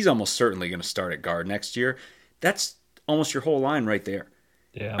 He's almost certainly going to start at guard next year. That's almost your whole line right there.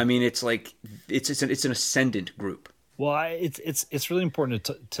 Yeah. I mean, it's like it's an ascendant group. Well, it's really important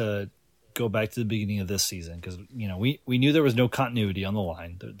to go back to the beginning of this season because we knew there was no continuity on the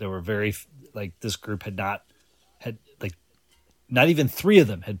line. There were very this group had not even 3 of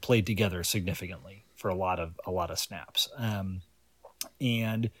them had played together significantly for a lot of snaps.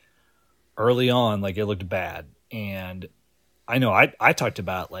 And early on, it looked bad. And I know I talked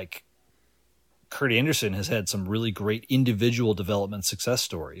about Kurt Anderson has had some really great individual development success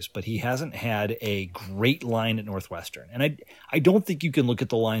stories, but he hasn't had a great line at Northwestern. And I don't think you can look at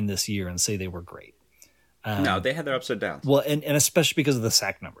the line this year and say they were great. No, they had their ups and downs. Well, and especially because of the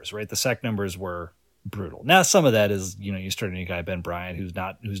sack numbers, right? The sack numbers were brutal. Now, some of that is, you're starting a guy, Ben Bryant, who's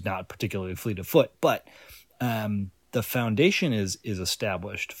not particularly fleet of foot, but the foundation is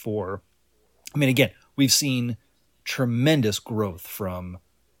established for, again, we've seen tremendous growth from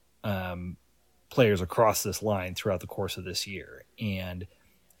players across this line throughout the course of this year, and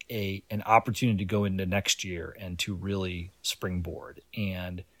an opportunity to go into next year and to really springboard.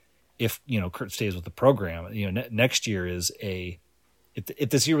 And if Kurt stays with the program, next year is if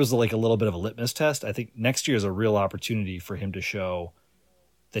this year was a little bit of a litmus test, I think next year is a real opportunity for him to show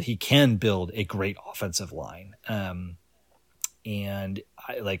that he can build a great offensive line. And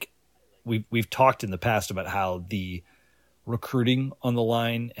we've talked in the past about how the recruiting on the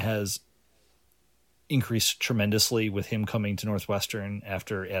line has increased tremendously with him coming to Northwestern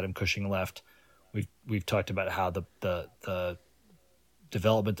after Adam Cushing left. We've talked about how the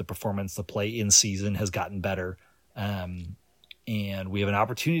development, the performance, the play in season has gotten better. And and we have an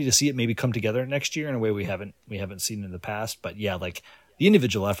opportunity to see it maybe come together next year in a way we haven't seen in the past. But yeah, like the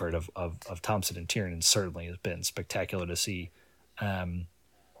individual effort of Thompson and Tiernan certainly has been spectacular to see. I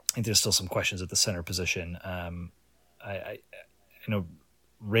think there's still some questions at the center position. I know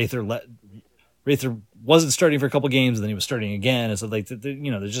Rather wasn't starting for a couple games, and then he was starting again. And so like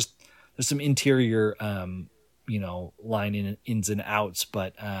there's some interior line ins and outs,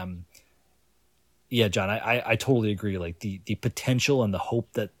 but yeah, John, I totally agree. Like the potential and the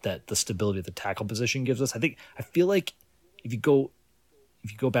hope that the stability of the tackle position gives us. I feel like if you go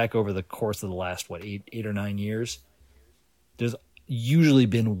back over the course of the last 8 or 9 years, there's usually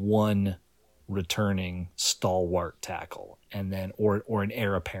been one returning stalwart tackle, and then or an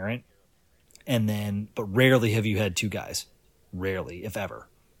heir apparent, but rarely have you had two guys. Rarely, if ever.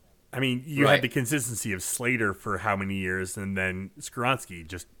 I mean, you had the consistency of Slater for how many years, and then Skoronski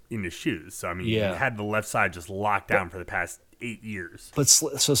just in his shoes. So, I mean, you had the left side just locked down for the past 8 years. But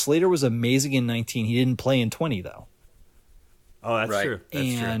so Slater was amazing in 19. He didn't play in 20, though. Oh, that's true.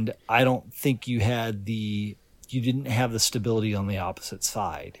 That's true. I don't think you didn't have the stability on the opposite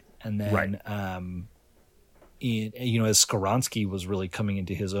side. And then, as Skoronski was really coming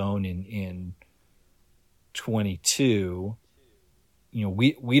into his own in 22,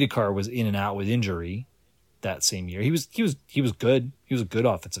 Wiedekar was in and out with injury that same year. He was good. He was a good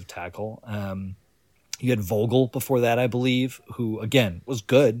offensive tackle. You had Vogel before that, I believe, who again was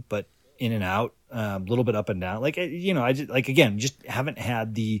good, but in and out, a little bit up and down. Just haven't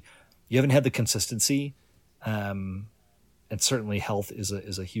had the consistency. And certainly health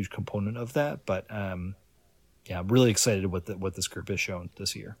is a huge component of that. But I'm really excited what this group has shown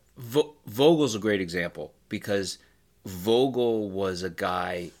this year. Vogel's a great example because Vogel was a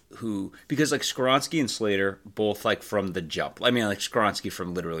guy because like Skoronski and Slater both like from the jump. I mean, like Skoronski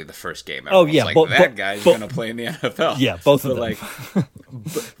from literally the first game. That guy's going to play in the NFL. Yeah, both of them.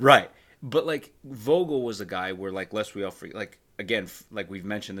 Right. But like Vogel was a guy where like Les Rialfrey, like again, like we've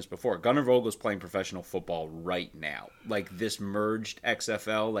mentioned this before, Gunnar Vogel's playing professional football right now. Like this merged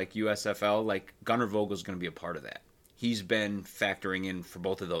XFL, like USFL, like Gunnar Vogel's going to be a part of that. He's been factoring in for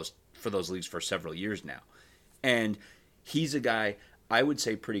both of those leagues for several years now. And he's a guy, I would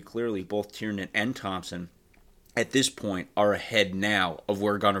say pretty clearly, both Tiernan and Thompson at this point are ahead now of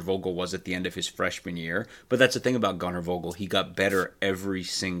where Gunnar Vogel was at the end of his freshman year. But that's the thing about Gunnar Vogel. He got better every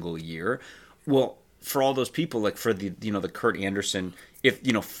single year. Well, for all those people, like for the Kurt Anderson,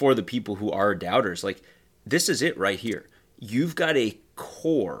 for the people who are doubters, like this is it right here. You've got a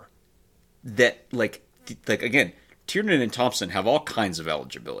core that like again, Tiernan and Thompson have all kinds of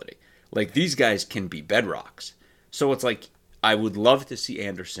eligibility. Like these guys can be bedrocks. So it's like I would love to see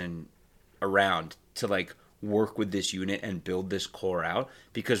Anderson around to like work with this unit and build this core out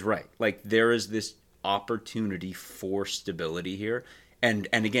because like there is this opportunity for stability here. And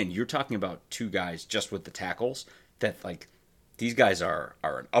again, you're talking about two guys just with the tackles that like these guys are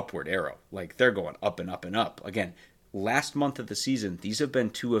an upward arrow. Like they're going up and up and up. Again, last month of the season, these have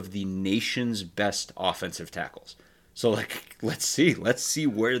been two of the nation's best offensive tackles. So like let's see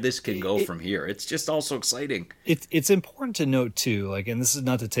where this can go from here. It's just also exciting. It's important to note too, like, and this is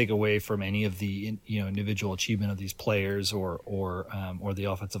not to take away from any of the individual achievement of these players or the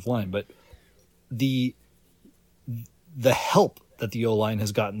offensive line, but the help that the O-line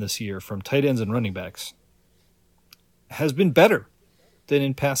has gotten this year from tight ends and running backs has been better than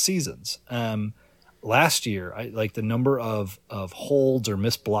in past seasons. Last year, the number of holds or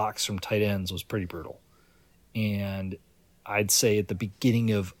missed blocks from tight ends was pretty brutal. And I'd say at the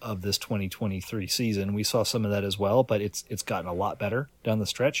beginning of this 2023 season, we saw some of that as well, but it's gotten a lot better down the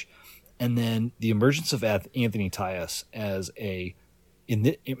stretch. And then the emergence of Anthony Tyus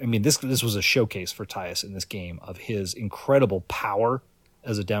this was a showcase for Tyus in this game of his incredible power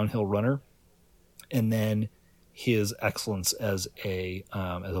as a downhill runner, and then his excellence as a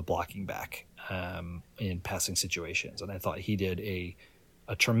blocking back in passing situations. And I thought he did a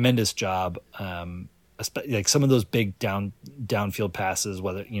tremendous job. Like some of those big downfield passes,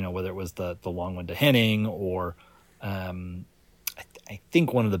 whether it was the long one to Henning or I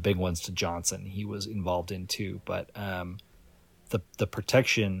think one of the big ones to Johnson he was involved in too. But the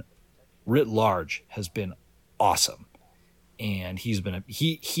protection writ large has been awesome, and he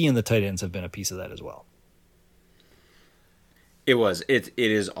and the tight ends have been a piece of that as well. It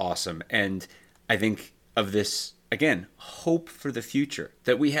is awesome, and I think of this again, hope for the future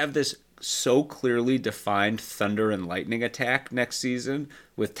that we have this so clearly defined thunder and lightning attack next season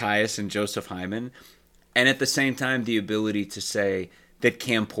with Tyus and Joseph Hyman, and at the same time the ability to say that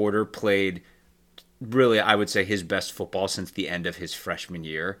Cam Porter played really, I would say, his best football since the end of his freshman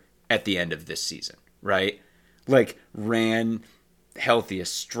year at the end of this season, right? Like ran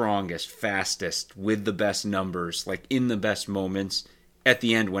healthiest, strongest, fastest, with the best numbers, like in the best moments at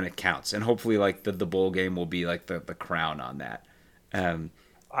the end when it counts. And hopefully like the bowl game will be like the crown on that.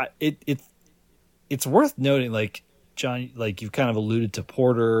 It's worth noting, like, John, like you've kind of alluded to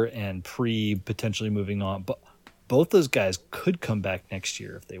Porter and Pre potentially moving on, but both those guys could come back next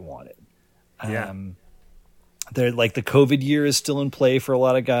year if they wanted. Yeah. They're like, the COVID year is still in play for a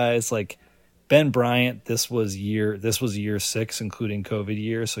lot of guys. Like Ben Bryant, this was year 6, including COVID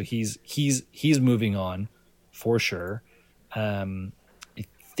year. So he's moving on for sure. I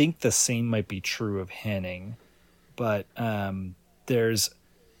think the same might be true of Henning, but there's,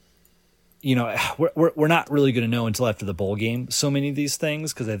 we're not really going to know until after the bowl game so many of these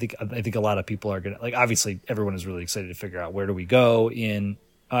things, because I think a lot of people are going to, like, obviously everyone is really excited to figure out where do we go in.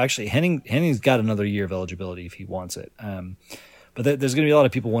 Actually, Henning's got another year of eligibility if he wants it. But there's going to be a lot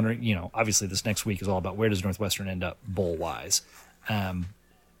of people wondering, obviously this next week is all about where does Northwestern end up bowl-wise.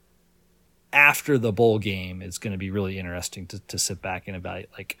 After the bowl game, it's going to be really interesting to sit back and evaluate,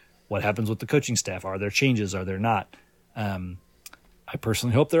 like, what happens with the coaching staff. Are there changes? Are there not? I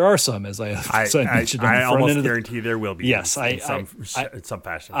personally hope there are some, as I mentioned. I almost guarantee there will be. Yes, in some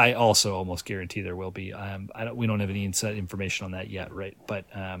fashion. I also almost guarantee there will be. We don't have any inside information on that yet, right? But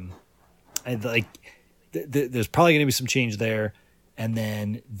there's probably going to be some change there. And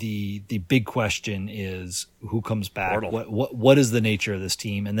then the big question is who comes back. Portal. What is the nature of this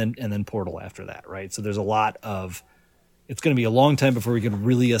team? And then Portal after that, right? So there's a lot of. It's going to be a long time before we can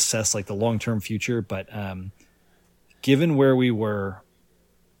really assess like the long-term future, but. Given where we were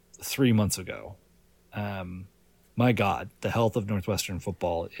 3 months ago, my God, the health of Northwestern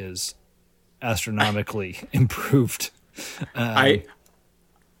football is astronomically improved. I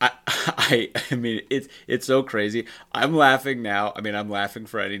mean, it's so crazy. I'm laughing now. I mean, I'm laughing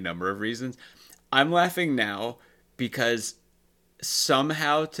for any number of reasons. I'm laughing now because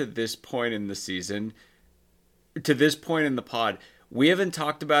somehow to this point in the season, to this point in the pod, we haven't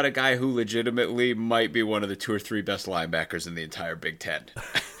talked about a guy who legitimately might be one of the 2 or 3 best linebackers in the entire Big Ten.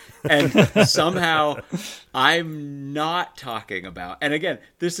 And somehow I'm not talking about, and again,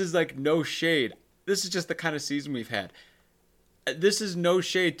 this is like no shade. This is just the kind of season we've had. This is no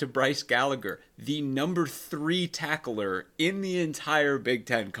shade to Bryce Gallagher, the number 3 tackler in the entire Big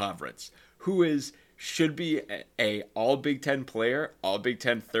Ten conference, who should be a all Big Ten player, all Big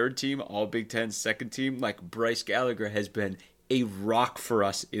Ten third team, all Big Ten second team. Like, Bryce Gallagher has been a rock for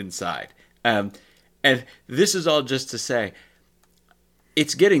us inside. And this is all just to say,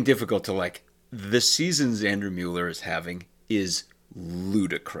 it's getting difficult to, like, the seasons Andrew Mueller is having is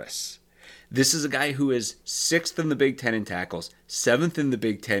ludicrous. This is a guy who is 6th in the Big Ten in tackles, 7th in the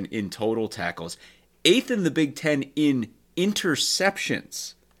Big Ten in total tackles, 8th in the Big Ten in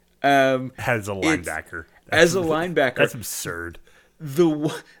interceptions. As a linebacker. That's absurd. The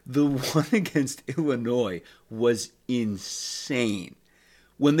one against Illinois was insane.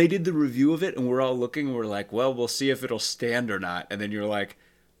 When they did the review of it and we're all looking and we're like, well, we'll see if it'll stand or not. And then you're like,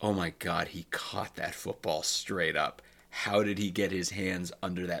 oh my God, he caught that football straight up. How did he get his hands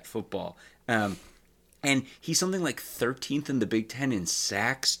under that football? And he's something like 13th in the Big Ten in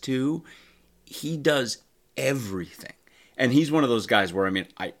sacks too. He does everything. And he's one of those guys where, I mean,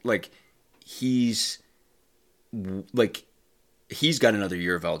 he's got another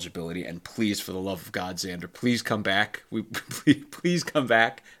year of eligibility, and please, for the love of God, Xander, please come back. Please come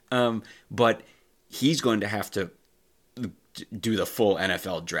back. But he's going to have to do the full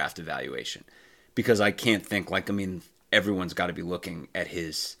NFL draft evaluation, because I can't think, everyone's got to be looking at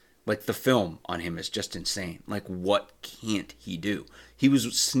his, the film on him is just insane. What can't he do? He was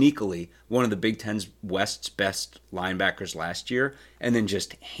sneakily one of the Big Ten West's best linebackers last year, and then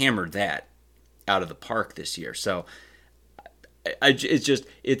just hammered that out of the park this year. So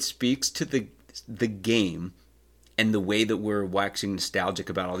it speaks to the game and the way that we're waxing nostalgic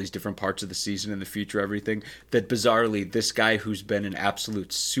about all these different parts of the season and the future, everything, that bizarrely this guy who's been an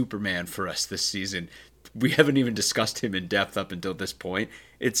absolute Superman for us this season, we haven't even discussed him in depth up until this point.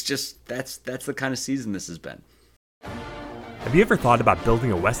 It's just, that's the kind of season this has been. Have you ever thought about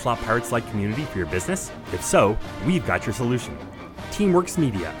building a Westlaw Pirates-like community for your business? If so, we've got your solution. Teamworks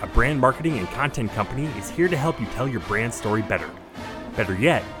Media, a brand marketing and content company, is here to help you tell your brand story better. Better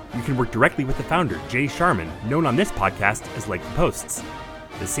yet, you can work directly with the founder, Jay Sharman, known on this podcast as Like the Posts.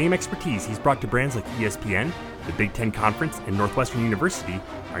 The same expertise he's brought to brands like ESPN, the Big Ten Conference, and Northwestern University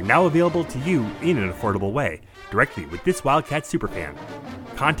are now available to you in an affordable way, directly with this Wildcat superfan.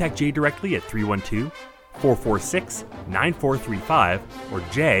 Contact Jay directly at 312-446-9435 or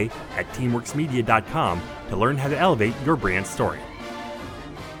jay@teamworksmedia.com to learn how to elevate your brand story.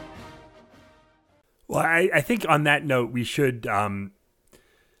 Well, I think on that note, we should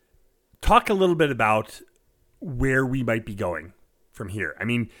talk a little bit about where we might be going from here. I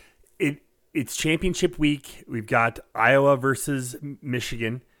mean, it's championship week. We've got Iowa versus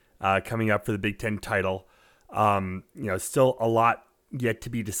Michigan coming up for the Big Ten title. Still a lot yet to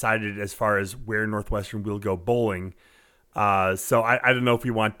be decided as far as where Northwestern will go bowling. So I don't know if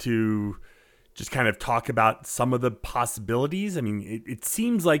we want to just kind of talk about some of the possibilities. I mean, it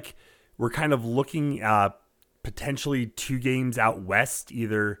seems like we're kind of looking potentially 2 games out west,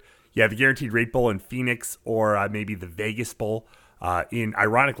 either the Guaranteed Rate Bowl in Phoenix or maybe the Vegas Bowl in,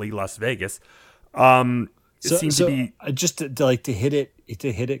 ironically, Las Vegas. Seems to be just to hit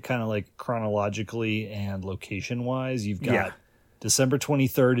it kind of like chronologically and location wise. You've got December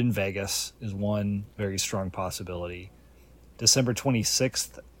 23rd in Vegas is one very strong possibility. December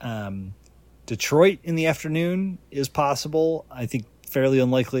 26th, Detroit in the afternoon is possible. I think fairly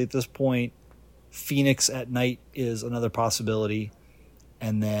unlikely at this point. Phoenix at night is another possibility,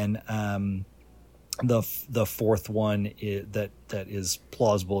 and then the fourth one that is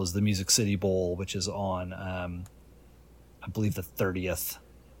plausible is the Music City Bowl, which is on I believe the 30th.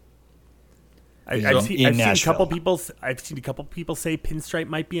 I've seen a couple people say Pinstripe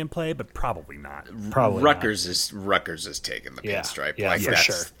might be in play, but probably not. Probably Rutgers is taking the Pinstripe. Yeah, for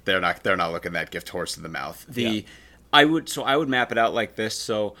sure. They're not looking that gift horse in the mouth. I would map it out like this.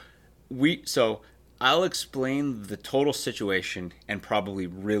 So I'll explain the total situation and probably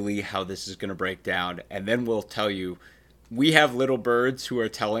really how this is going to break down, and then we'll tell you. We have little birds who are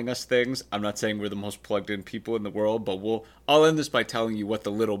telling us things. I'm not saying we're the most plugged in people in the world, but I'll end this by telling you what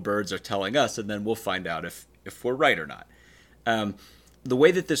the little birds are telling us, and then we'll find out if we're right or not. The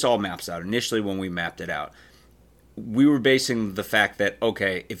way that this all maps out, initially when we mapped it out, we were basing the fact that,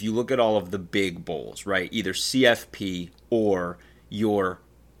 okay, if you look at all of the big bowls, right, either CFP or your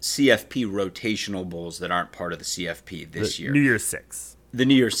CFP rotational bowls that aren't part of the CFP this year. New Year's Six. The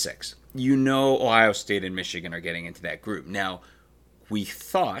New Year's Six. Ohio State and Michigan are getting into that group. Now, we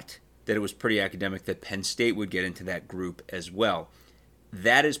thought that it was pretty academic that Penn State would get into that group as well.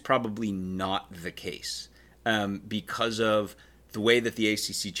 That is probably not the case because of the way that the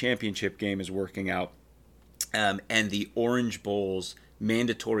ACC championship game is working out and the Orange Bowl's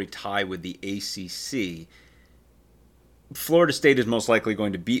mandatory tie with the ACC. Florida State is most likely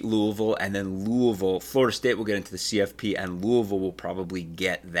going to beat Louisville, and then Florida State will get into the CFP, and Louisville will probably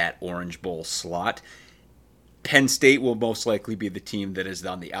get that Orange Bowl slot. Penn State will most likely be the team that is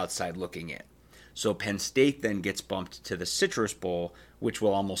on the outside looking in. So Penn State then gets bumped to the Citrus Bowl, which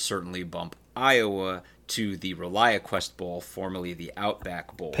will almost certainly bump Iowa to the ReliaQuest Bowl, formerly the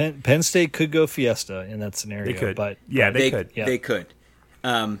Outback Bowl. Penn State could go Fiesta in that scenario. They could. But they could. Yeah. They could.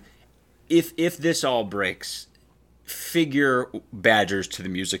 If this all breaks, figure Badgers to the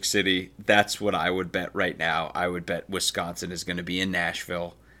Music City. That's what I would bet right now. I would bet Wisconsin is going to be in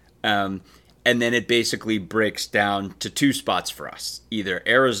Nashville. And then it basically breaks down to 2 spots for us. Either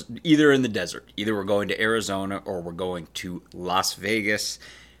in the desert. Either we're going to Arizona or we're going to Las Vegas.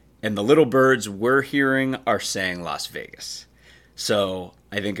 And the little birds we're hearing are saying Las Vegas. So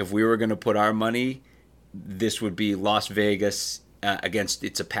I think if we were going to put our money, this would be Las Vegas against,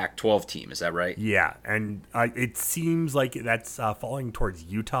 it's a Pac-12 team, is that right? Yeah, and it seems like that's falling towards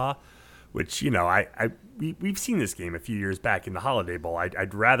Utah, which, we've seen this game a few years back in the Holiday Bowl.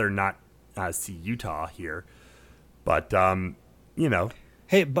 I'd rather not see Utah here, but,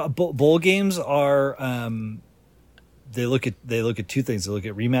 Hey, bowl games are, they look at 2 things. They look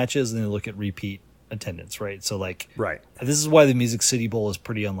at rematches and they look at repeat attendance, right? So, right. This is why the Music City Bowl is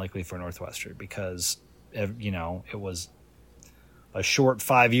pretty unlikely for Northwestern because, it was a short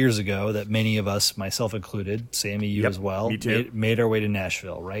 5 years ago that many of us, myself included, Sammy, you as well, me too. made our way to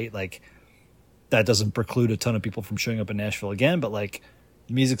Nashville, right? That doesn't preclude a ton of people from showing up in Nashville again, but the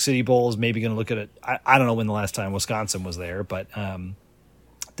Music City Bowl is maybe going to look at it. I don't know when the last time Wisconsin was there, but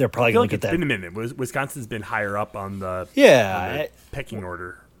they're probably going to look at that. It's been a minute. Wisconsin's been higher up on the pecking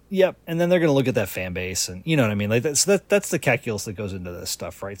order. Yep, and then they're going to look at that fan base, and you know what I mean. That's the calculus that goes into this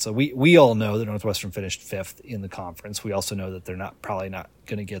stuff, right? So we all know that Northwestern finished 5th in the conference. We also know that they're probably not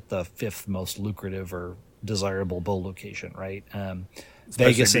going to get the 5th most lucrative or desirable bowl location, right?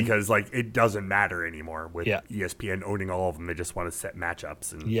 Vegas, because it doesn't matter anymore with ESPN owning all of them. They just want to set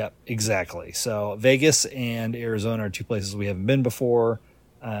matchups. And yep, exactly. So Vegas and Arizona are 2 places we haven't been before.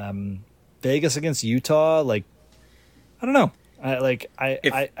 Vegas against Utah, I don't know.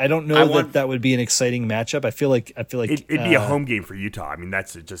 I don't know that would be an exciting matchup. I feel like it'd be a home game for Utah. I mean,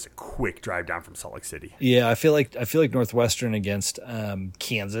 that's just a quick drive down from Salt Lake City. Yeah, I feel like Northwestern against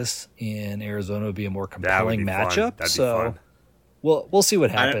Kansas in Arizona would be a more compelling matchup. That'd be fun. we'll see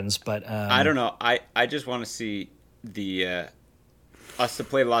what happens. But I don't know. I just want to see the us to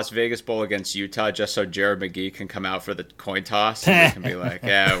play Las Vegas Bowl against Utah just so Jared McGee can come out for the coin toss and they can be like,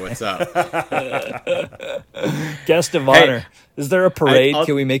 yeah, what's up? Guest of honor. Is there a parade?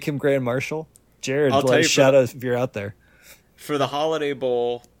 Can we make him Grand Marshal? Jared, shout out if you're out there. For the Holiday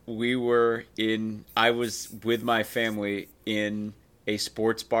Bowl, I was with my family in a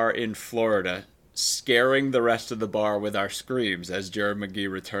sports bar in Florida, scaring the rest of the bar with our screams as Jared McGee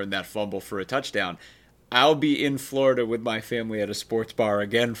returned that fumble for a touchdown. I'll be in Florida with my family at a sports bar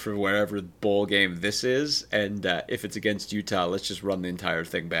again for wherever bowl game this is, and if it's against Utah, let's just run the entire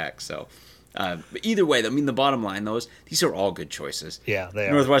thing back. So, but either way, I mean, the bottom line, these are all good choices. Yeah, they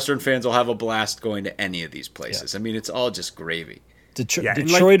are. Northwestern fans will have a blast going to any of these places. Yeah. I mean, it's all just gravy.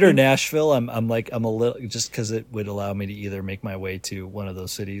 Detroit or Nashville, I'm a little, just because it would allow me to either make my way to one of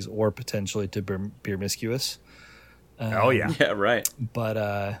those cities or potentially to Promiscuous. Yeah, right. But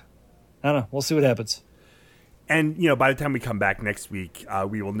I don't know. We'll see what happens. And, by the time we come back next week,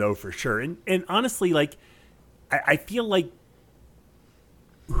 we will know for sure. And honestly, I feel like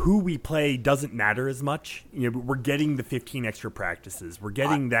who we play doesn't matter as much. We're getting the 15 extra practices. We're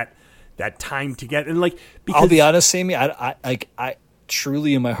getting that time to get. And, because I'll be honest, Sammy, I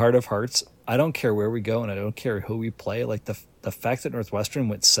truly, in my heart of hearts, I don't care where we go and I don't care who we play. Like the fact that Northwestern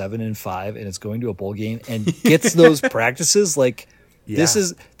went 7-5 and is going to a bowl game and gets those practices, yeah.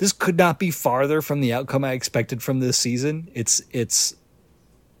 This could not be farther from the outcome I expected from this season.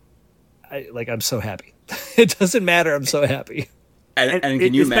 I'm so happy. It doesn't matter. I'm so happy. And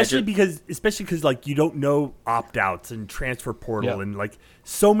can you especially imagine? Especially because you don't know opt-outs and transfer portal and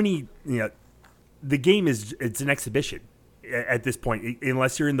so many. The game it's an exhibition at this point.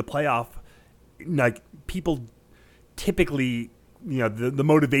 Unless you're in the playoff, people typically, the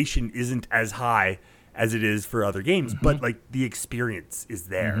motivation isn't as high as it is for other games, but the experience is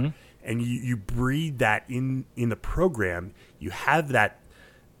there, and you breed that in the program. You have that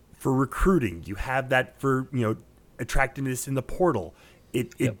for recruiting. You have that for attractiveness in the portal.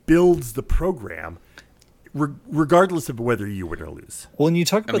 It builds the program, regardless of whether you win or lose. Well, when you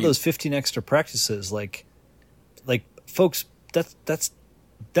talk about those 15 extra practices, folks, that's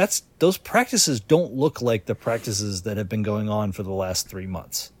those practices don't look like the practices that have been going on for the last 3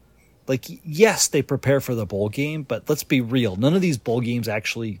 months. Yes, they prepare for the bowl game, but let's be real. None of these bowl games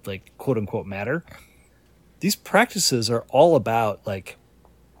actually, quote unquote, matter. These practices are all about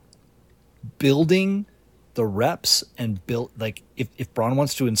building the reps and build. If Braun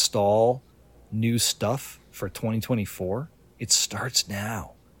wants to install new stuff for 2024, it starts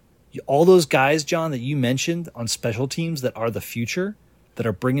now. All those guys, John, that you mentioned on special teams that are the future, that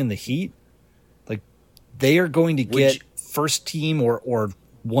are bringing the heat, they are going to get first team or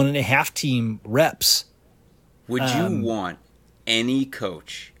 1.5 team reps. Would you want any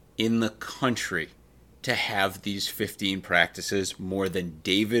coach in the country to have these 15 practices more than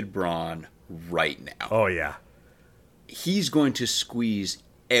David Braun right now? Oh, yeah. He's going to squeeze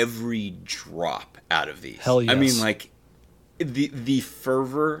every drop out of these. Hell yes. I mean, the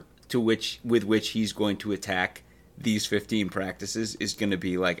fervor with which he's going to attack these 15 practices is going to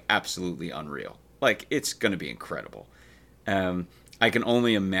be absolutely unreal. It's going to be incredible. I can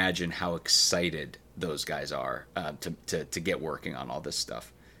only imagine how excited those guys are to get working on all this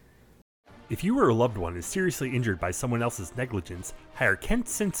stuff. If you or a loved one is seriously injured by someone else's negligence, hire Kent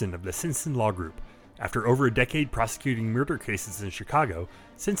Simpson of the Simpson Law Group. After over a decade prosecuting murder cases in Chicago,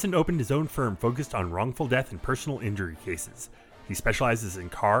 Simpson opened his own firm focused on wrongful death and personal injury cases. He specializes in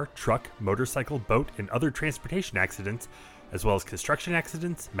car, truck, motorcycle, boat, and other transportation accidents, as well as construction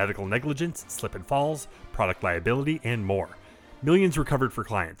accidents, medical negligence, slip and falls, product liability, and more. Millions recovered for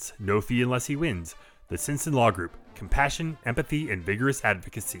clients. No fee unless he wins. The Simpson Law Group. Compassion, empathy, and vigorous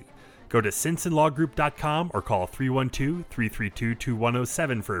advocacy. Go to simpsonlawgroup.com or call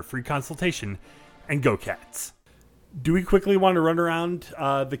 312-332-2107 for a free consultation. And go Cats. Do we quickly want to run around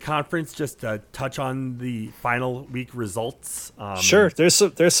the conference, just to touch on the final week results? Sure.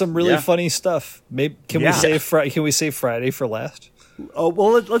 There's some really funny stuff. Maybe can we save Friday for last? Oh,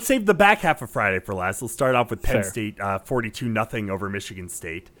 well, let's save the back half of Friday for last. Let's start off with Penn State 42-0 over Michigan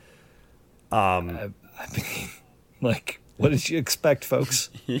State. I mean, what did you expect, folks?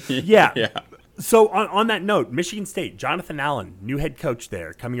 Yeah. So on that note, Michigan State, Jonathan Allen, new head coach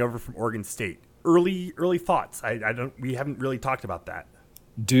there, coming over from Oregon State. Early thoughts. We haven't really talked about that.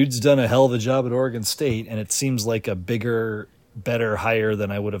 Dude's done a hell of a job at Oregon State, and it seems like a bigger, better hire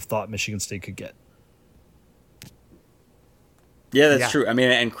than I would have thought Michigan State could get. Yeah, that's true. I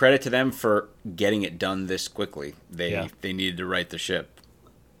mean, and credit to them for getting it done this quickly. They needed to right the ship.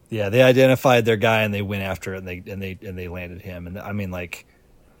 Yeah, they identified their guy and they went after it and they landed him. And I mean, like,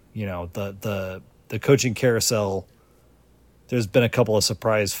 you know, the coaching carousel. There's been a couple of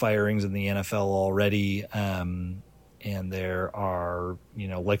surprise firings in the NFL already, and there are, you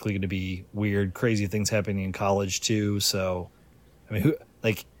know, likely going to be weird, crazy things happening in college too. So, I mean,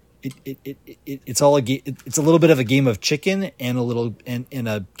 it's all it's a little bit of a game of chicken and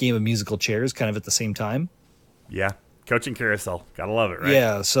a game of musical chairs, kind of at the same time. Yeah, coaching carousel, gotta love it, right?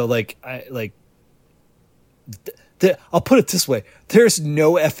 Yeah, so I'll put it this way. There's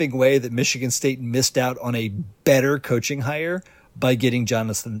no effing way that Michigan State missed out on a better coaching hire by getting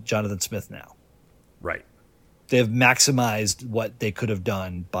Jonathan Smith now. Right. They have maximized what they could have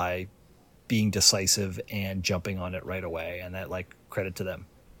done by being decisive and jumping on it right away. And that, like, credit to them.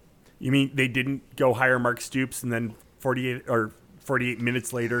 You mean they didn't go hire Mark Stoops and then 48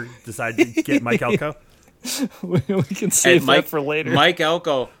 minutes later decide to get Mike Elko? We can save that for later. Mike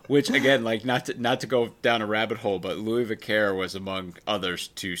Elko, which again, like not to go down a rabbit hole, but Louis Vicaire was among others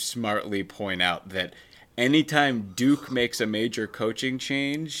to smartly point out that anytime Duke makes a major coaching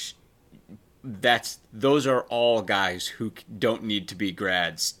change, those are all guys who don't need to be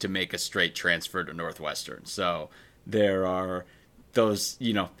grads to make a straight transfer to Northwestern. So there are those,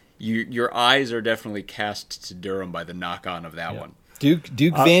 you know, your eyes are definitely cast to Durham by the knock on of that one. Duke,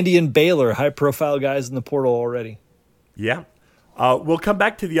 Vandy, and Baylor, high-profile guys in the portal already. Yeah. We'll come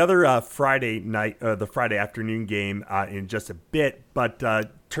back to the other Friday night, the Friday afternoon game in just a bit. But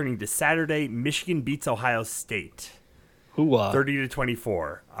turning to Saturday, Michigan beats Ohio State,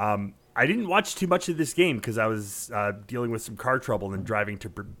 30-24. I didn't watch too much of this game because I was dealing with some car trouble and driving to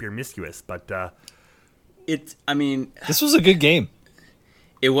Promiscuous. But this was a good game.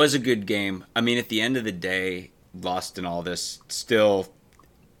 It was a good game. I mean, at the end of the day, lost in all this, still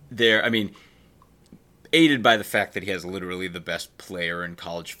there. I mean, aided by the fact that he has literally the best player in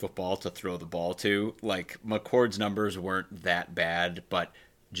college football to throw the ball to. Like, McCord's numbers weren't that bad, but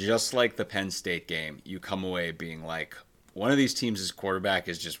just like the Penn State game, you come away being like, one of these teams' quarterback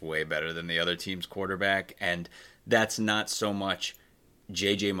is just way better than the other team's quarterback, and that's not so much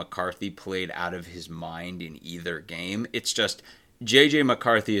J.J. McCarthy played out of his mind in either game. It's just J.J.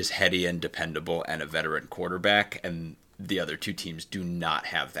 McCarthy is heady and dependable and a veteran quarterback, and the other two teams do not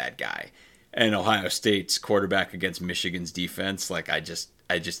have that guy. And Ohio State's quarterback against Michigan's defense, like I just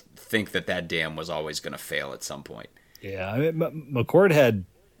think that dam was always going to fail at some point. Yeah, I mean, McCord had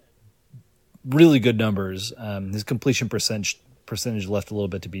really good numbers. His completion percentage left a little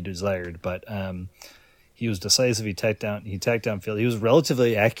bit to be desired, but he was decisive. He tacked down field. He was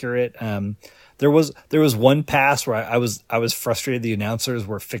relatively accurate. There was one pass where I was frustrated. The announcers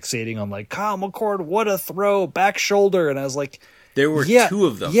were fixating on like Kyle McCord, what a throw, back shoulder, and I was like, there were two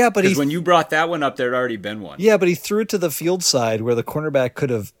of them. Yeah, but when you brought that one up, there had already been one. Yeah, but he threw it to the field side where the cornerback could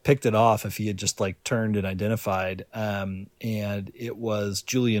have picked it off if he had just like turned and identified. And it was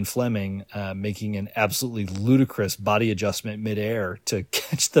Julian Fleming making an absolutely ludicrous body adjustment midair to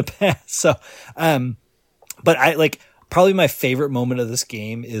catch the pass. So, but I like. Probably my favorite moment of this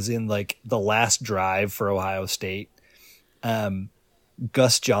game is in like the last drive for Ohio State.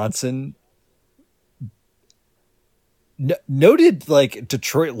 Gus Johnson, noted like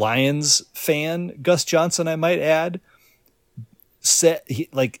Detroit Lions fan, Gus Johnson, I might add, said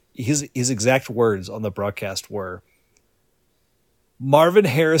his exact words on the broadcast were, "Marvin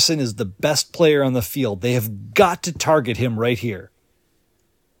Harrison is the best player on the field. They have got to target him right here."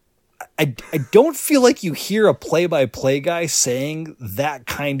 I don't feel like you hear a play-by-play guy saying that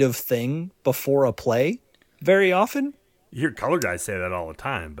kind of thing before a play very often. You hear color guys say that all the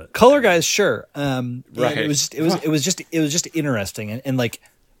time, but color guys, sure. Right. It was just interesting, and like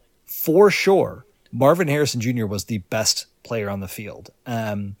for sure, Marvin Harrison Jr. was the best player on the field.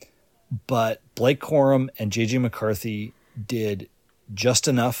 But Blake Corum and JJ McCarthy did just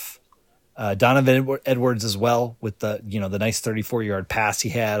enough. Donovan Edwards as well with the nice 34-yard pass he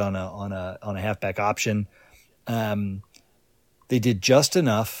had on a halfback option. They did just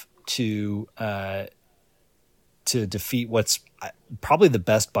enough to defeat what's probably the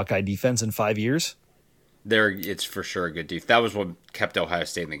best Buckeye defense in 5 years. It's for sure a good defense. That was what kept Ohio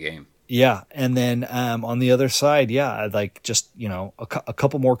State in the game. Yeah, and then on the other side, like just a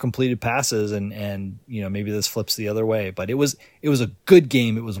couple more completed passes, and maybe this flips the other way. But it was a good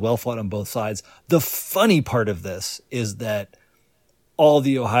game. It was well fought on both sides. The funny part of this is that all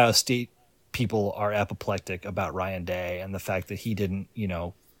the Ohio State people are apoplectic about Ryan Day and the fact that he didn't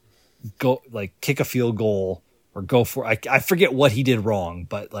go like kick a field goal or go for. I forget what he did wrong,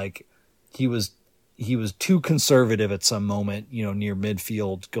 but like he was too conservative at some moment, near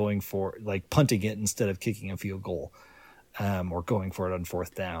midfield, going for like punting it instead of kicking a field goal. or going for it on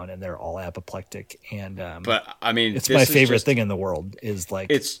fourth down, and they're all apoplectic. And but I mean, it's my favorite thing in the world is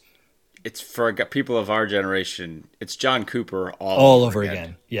like it's for people of our generation. It's John Cooper all over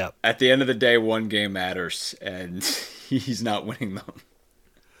again. Yeah. At the end of the day, one game matters, and he's not winning them.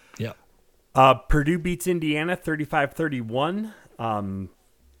 Yeah. Purdue beats Indiana 35-31.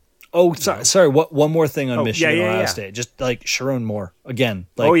 Sorry. One more thing on Michigan Ohio yeah. State. Just like Sharon Moore again.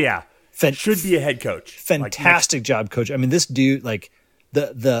 Like, oh yeah, should be a head coach. Fantastic job, coach. I mean, this dude, like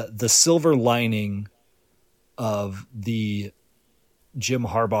the silver lining of the Jim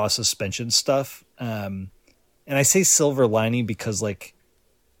Harbaugh suspension stuff. And I say silver lining because like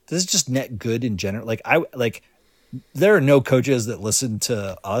this is just net good in general. Like there are no coaches that listen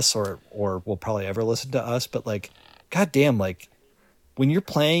to us or will probably ever listen to us, but like, goddamn, like when you're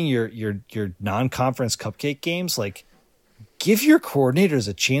playing your non-conference cupcake games, like give your coordinators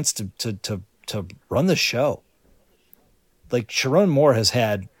a chance to run the show. Like Sharon Moore has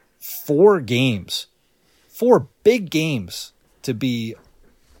had 4 big games to be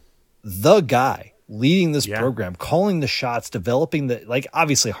the guy leading this program, calling the shots, developing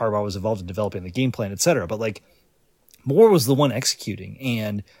obviously Harbaugh was involved in developing the game plan, et cetera, but like Moore was the one executing,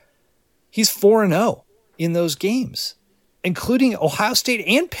 and he's 4-0 in those games, including Ohio State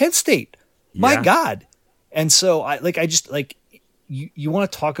and Penn State. My God. And so you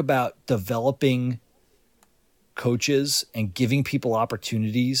want to talk about developing coaches and giving people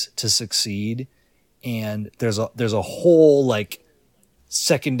opportunities to succeed. And there's a whole like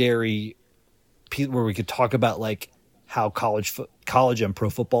secondary piece where we could talk about like how college and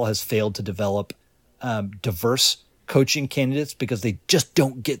pro football has failed to develop diverse coaching candidates because they just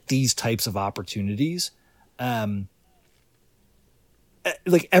don't get these types of opportunities.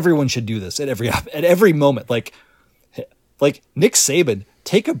 Like everyone should do this at every moment. Like Nick Saban,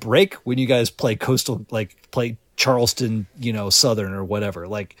 take a break when you guys play play Charleston, Southern or whatever.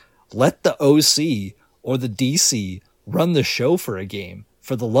 Like let the OC or the DC run the show for a game,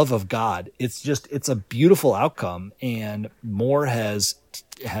 for the love of God. It's a beautiful outcome, and Moore has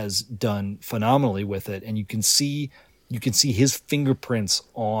done phenomenally with it. And you can see his fingerprints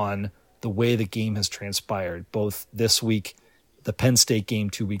on the way the game has transpired, both this week, the Penn State game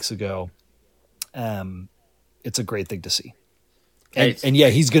 2 weeks ago. It's a great thing to see. And yeah,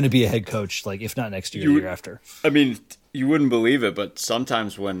 he's going to be a head coach, like if not next year, the year after. I mean, you wouldn't believe it, but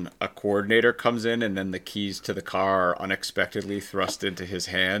sometimes when a coordinator comes in and then the keys to the car are unexpectedly thrust into his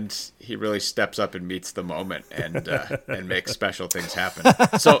hand, he really steps up and meets the moment and makes special things happen.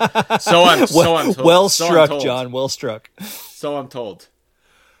 So I'm told. Well struck, John. Well struck. So I'm told.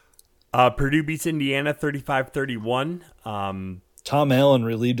 Purdue beats Indiana 35-31. Tom Allen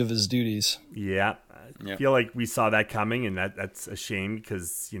relieved of his duties. Yeah. I feel like we saw that coming, and that's a shame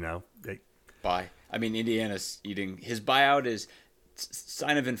because, I mean, Indiana's eating. His buyout is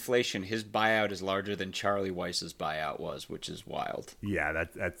sign of inflation. His buyout is larger than Charlie Weiss's buyout was, which is wild. Yeah,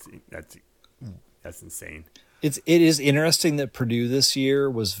 that's insane. It is interesting that Purdue this year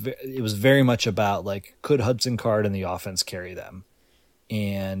was very much about like, could Hudson Card and the offense carry them?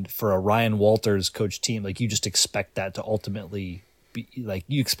 And for a Ryan Walters coach team, like you just expect that to ultimately be like,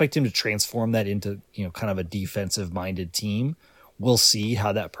 you expect him to transform that into, kind of a defensive minded team. We'll see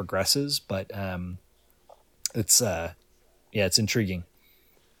how that progresses, but it's intriguing.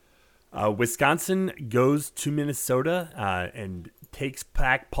 Wisconsin goes to Minnesota and takes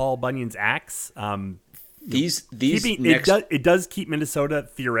back Paul Bunyan's axe. It does keep Minnesota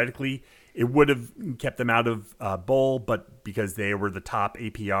theoretically. It would have kept them out of bowl, but because they were the top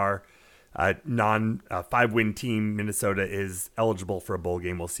APR non-5-win team, Minnesota is eligible for a bowl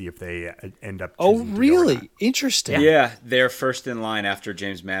game. We'll see if they end up. Oh, really? Interesting. Yeah, they're first in line after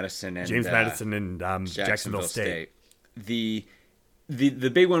James Madison and Jacksonville State. The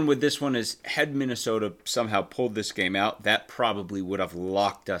big one with this one is, had Minnesota somehow pulled this game out, that probably would have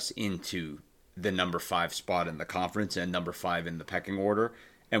locked us into the number 5 spot in the conference and number 5 in the pecking order,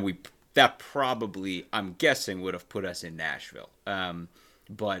 and that probably, I'm guessing, would have put us in Nashville.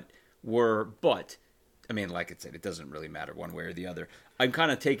 But I mean, like I said, it doesn't really matter one way or the other. I'm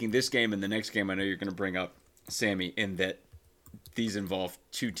kind of taking this game and the next game I know you're going to bring up, Sammy, in that these involve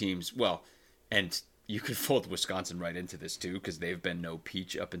two teams. Well, and you could fold Wisconsin right into this too, because they've been no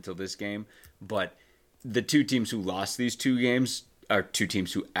peach up until this game. But the two teams who lost these 2 games are 2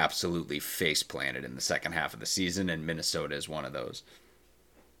 teams who absolutely face planted in the second half of the season, and Minnesota is one of those.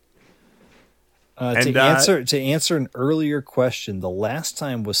 To answer an earlier question, the last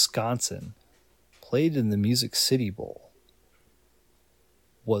time Wisconsin played in the Music City Bowl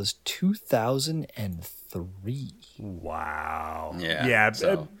was 2003. Wow. Yeah.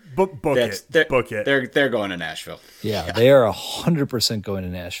 So book it. Book it. They're going to Nashville. Yeah, they are 100% going to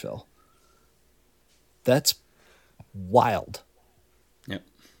Nashville. That's wild. Yep.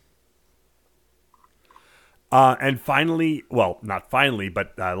 And finally, well, not finally,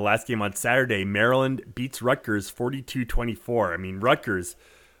 but the last game on Saturday, Maryland beats Rutgers 42-24. I mean, Rutgers,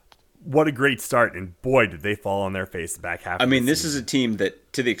 what a great start, and boy, did they fall on their face the back half. I mean, this is a team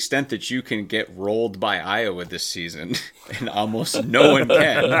that, to the extent that you can get rolled by Iowa this season, and almost no one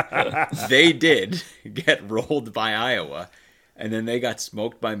can, they did get rolled by Iowa, and then they got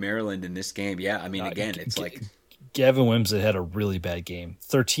smoked by Maryland in this game. Yeah, I mean, again, it's like... Gavin Wimsatt had a really bad game.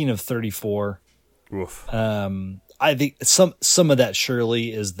 13 of 34. Oof. I think some of that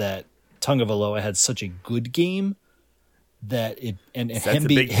surely is that Tagovailoa had such a good game that it and That's Hemby, a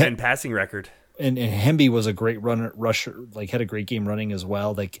Big Ten passing record. and Hemby was a great rusher, like had a great game running as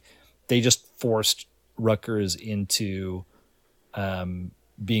well. Like they just forced Rutgers into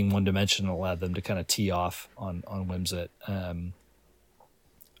being one dimensional, allowed them to kind of tee off on Wimsatt.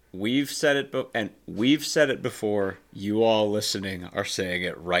 We've said it before. You all listening are saying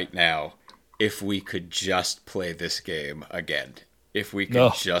it right now. If we could just play this game again, if we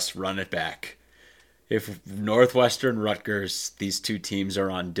could just run it back, if Northwestern, Rutgers, these two teams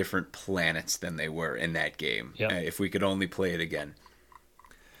are on different planets than they were in that game. Yep. If we could only play it again.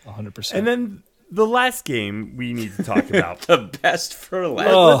 100%. And then the last game we need to talk about. The best for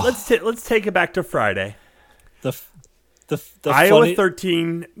last. Let's take it back to Friday. The Iowa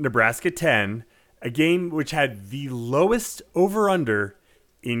 13, Nebraska 10, a game which had the lowest over-under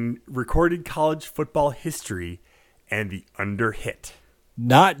in recorded college football history, and the under hit.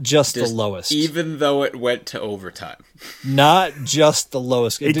 Not just the lowest. Even though it went to overtime. Not just the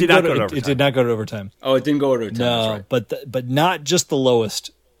lowest. It did not go to overtime. It did not go to overtime. Oh, it didn't go to overtime. No, That's right. but not just the lowest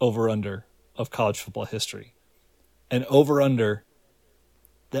over-under of college football history. An over-under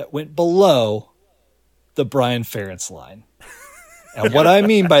that went below the Brian Ferentz line. And what I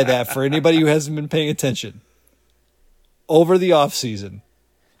mean by that, for anybody who hasn't been paying attention, over the offseason,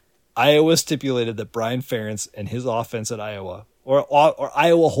 Iowa stipulated that Brian Ferentz and his offense at Iowa, or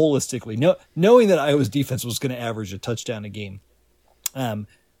Iowa holistically, knowing that Iowa's defense was going to average a touchdown a game,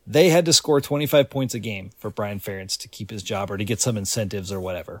 they had to score 25 points a game for Brian Ferentz to keep his job or to get some incentives or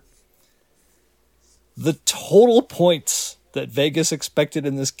whatever. The total points that Vegas expected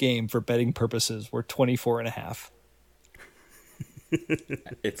in this game for betting purposes were 24.5.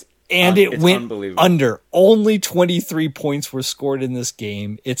 It went under. Only 23 points were scored in this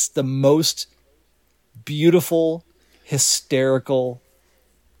game. It's the most beautiful, hysterical,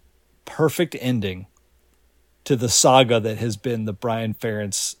 perfect ending to the saga that has been the Brian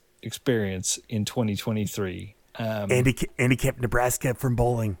Ferentz experience in 2023. And he kept Nebraska from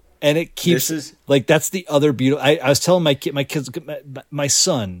bowling. And it keeps that's the other beautiful. I was telling my kids, my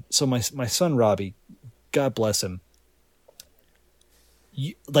son. So my son Robbie, God bless him.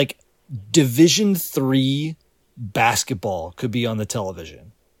 Division III basketball could be on the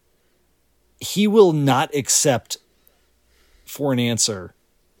television. He will not accept for an answer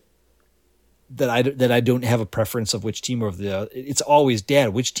that I don't have a preference of which team over the other. It's always, Dad,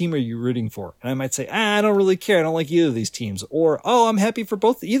 which team are you rooting for? And I might say, I don't really care. I don't like either of these teams. Or, I'm happy for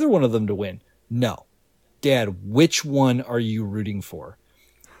either one of them to win. No. Dad, which one are you rooting for?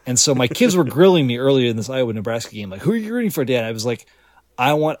 And so my kids were grilling me earlier in this Iowa-Nebraska game. Like, who are you rooting for, Dad? I was like,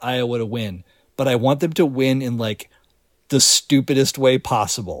 I want Iowa to win, but I want them to win in the stupidest way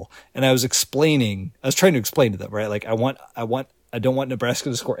possible. And I was trying to explain to them, right? Like, I don't want Nebraska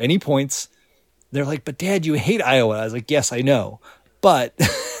to score any points. They're like, but Dad, you hate Iowa. I was like, yes, I know. But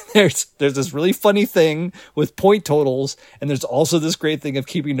there's this really funny thing with point totals. And there's also this great thing of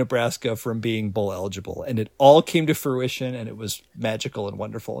keeping Nebraska from being bowl eligible. And it all came to fruition, and it was magical and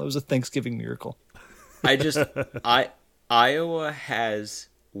wonderful. It was a Thanksgiving miracle. Iowa has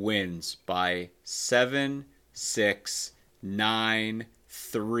wins by 7, 6, 9,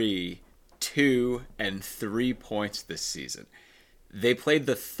 3, 2, and 3 points this season. They played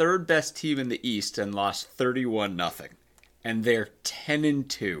the third best team in the East and lost 31-0. And they're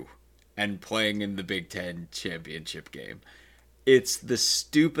 10-2 and playing in the Big Ten championship game. It's the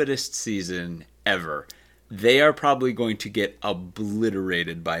stupidest season ever. They are probably going to get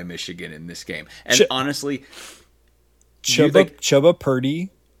obliterated by Michigan in this game. And honestly, Chubba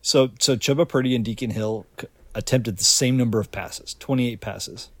Purdy. So Chubba Purdy and Deacon Hill attempted the same number of passes, 28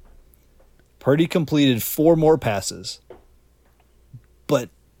 passes. Purdy completed 4 more passes, but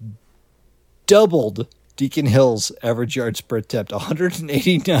doubled Deacon Hill's average yards per attempt,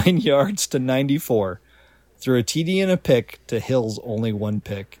 189 yards to 94. threw a TD and a pick to Hill's only one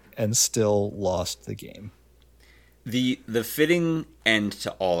pick and still lost the game. The fitting end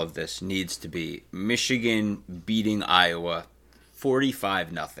to all of this needs to be Michigan beating Iowa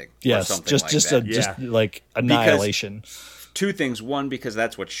 45-0. Yes, or something just like annihilation. Because two things. One, because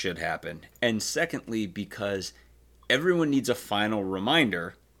that's what should happen. And secondly, because everyone needs a final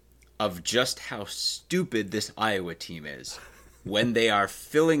reminder of just how stupid this Iowa team is when they are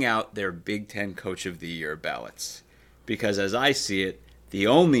filling out their Big Ten Coach of the Year ballots. Because as I see it, the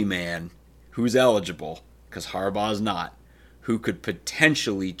only man who's eligible, because Harbaugh's not, who could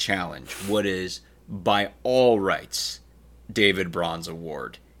potentially challenge what is, by all rights, David Braun's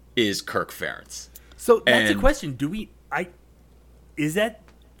award, is Kirk Ferentz. So that's a question. Does that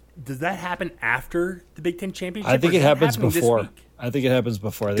happen after the Big Ten championship? I think it happens before. I think it happens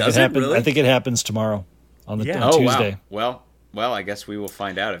before. Really? I think it happens tomorrow on Tuesday. Wow. Well, I guess we will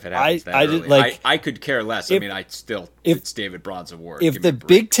find out if it happens that early. I could care less. It's David Braun's award. If the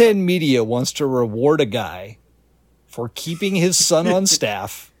Big Ten media wants to reward a guy for keeping his son on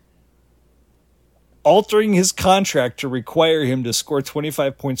staff, altering his contract to require him to score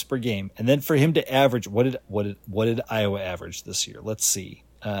 25 points per game, and then for him to average what did Iowa average this year? Let's see.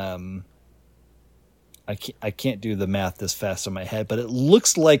 I can't do the math this fast in my head, but it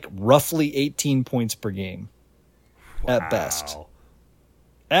looks like roughly 18 points per game. Wow.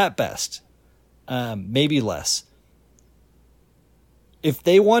 At best. Maybe less. If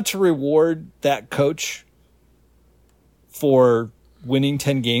they want to reward that coach for winning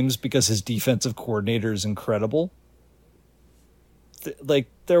 10 games because his defensive coordinator is incredible,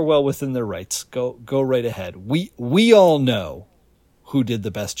 they're well within their rights. Go right ahead. We all know who did the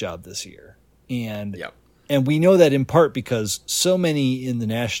best job this year. And yep. And we know that in part because so many in the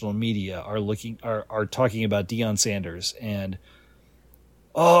national media are talking about Deion Sanders and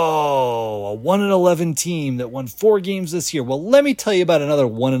a 1-11 team that won 4 games this year. Well, let me tell you about another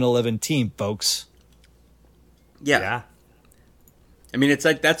 1-11 team, folks. Yeah. I mean, it's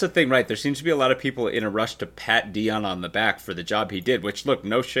like that's the thing, right? There seems to be a lot of people in a rush to pat Deion on the back for the job he did, which, look,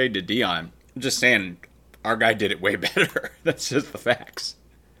 no shade to Deion. I'm just saying our guy did it way better. That's just the facts.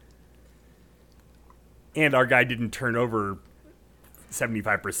 And our guy didn't turn over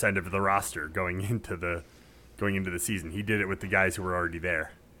 75% of the roster going into the season. He did it with the guys who were already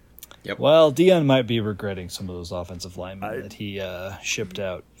there. Yep. Well, Deion might be regretting some of those offensive linemen that he shipped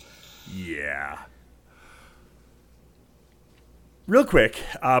out. Yeah. Real quick,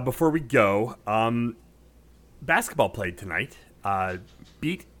 before we go, basketball played tonight.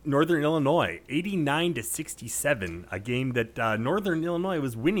 Beat Northern Illinois 89-67, a game that Northern Illinois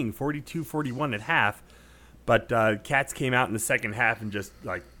was winning 42-41 at half. But Cats came out in the second half and just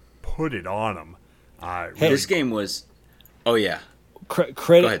put it on them. This game was, oh yeah. Credit,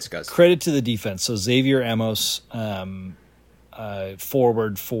 Go ahead, Scuzz. Credit to the defense. So Xavier Amos,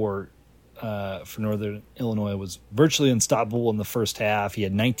 forward for Northern Illinois, was virtually unstoppable in the first half. He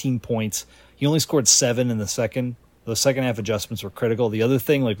had 19 points. He only scored 7 in the second. The second half adjustments were critical. The other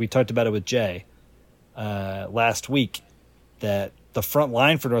thing, like we talked about it with Jay last week, that the front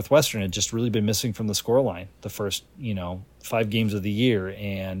line for Northwestern had just really been missing from the scoreline the first 5 games of the year,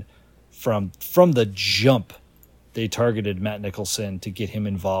 and from the jump they targeted Matt Nicholson to get him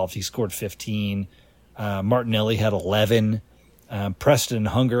involved. He scored 15. Martinelli had 11. Preston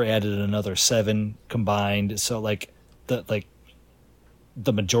Hunger added another 7 combined. So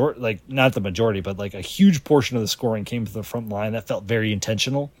the majority, not the majority, but a huge portion of the scoring came from the front line. That felt very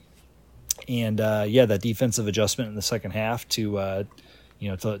intentional. And that defensive adjustment in the second half to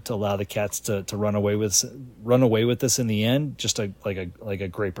allow the Cats to run away with this in the end, just a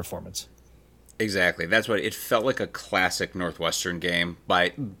great performance. Exactly. That's what it felt like, a classic Northwestern game,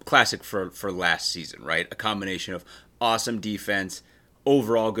 by classic for last season, right? A combination of awesome defense,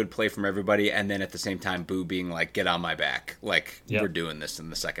 overall good play from everybody, and then at the same time Boo being get on my back, We're doing this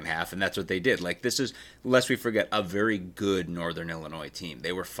in the second half, and that's what they did. This is, lest we forget, a very good Northern Illinois team.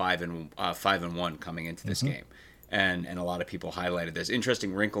 They were 5-1 coming into this game, and a lot of people highlighted this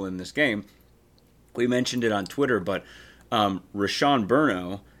interesting wrinkle in this game. We mentioned it on Twitter, but Rashawn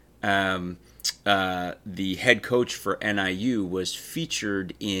Burno, the head coach for NIU, was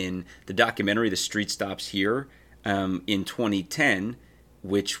featured in the documentary The Street Stops Here in 2010,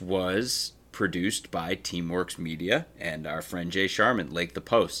 which was produced by Teamworks Media and our friend Jay Sharman, Lake the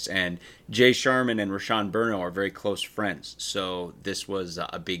Posts. And Jay Sharman and Rashawn Burno are very close friends, so this was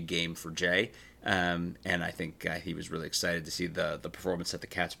a big game for Jay, and I think he was really excited to see the performance that the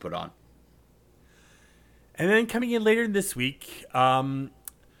Cats put on. And then coming in later this week,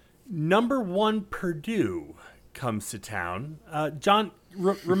 number 1 Purdue comes to town. John,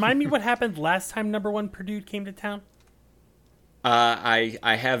 Remind me what happened last time number 1 Purdue came to town? I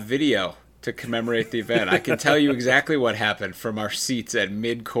have video to commemorate the event. I can tell you exactly what happened from our seats at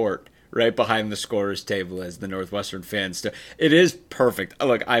mid-court, right behind the scorer's table as the Northwestern fans. It is perfect.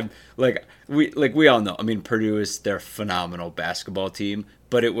 Look, we all know. I mean, Purdue is their phenomenal basketball team,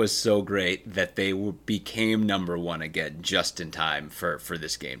 but it was so great that they became number 1 again just in time for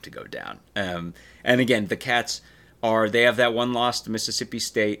this game to go down. And again, the Cats they have that one loss to Mississippi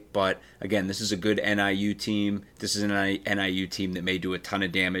State, but again, this is a good NIU team. This is an NIU team that may do a ton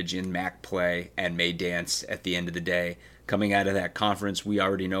of damage in MAC play and may dance at the end of the day. Coming out of that conference, we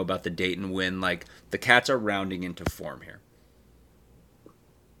already know about the Dayton win. Like, the Cats are rounding into form here.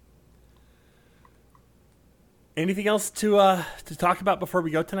 Anything else to talk about before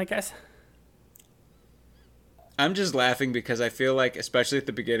we go tonight, guys? I'm just laughing because I feel like, especially at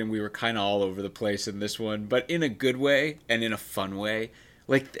the beginning, we were kind of all over the place in this one, but in a good way and in a fun way.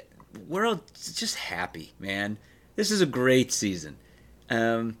 Like, we're all just happy, man. This is a great season.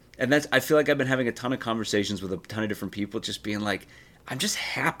 And I feel like I've been having a ton of conversations with a ton of different people, just being like, I'm just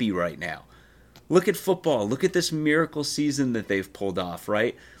happy right now. Look at football. Look at this miracle season that they've pulled off,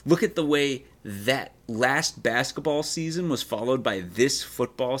 right? Look at the way that last basketball season was followed by this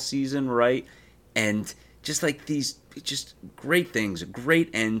football season, right? And just like these just great things, a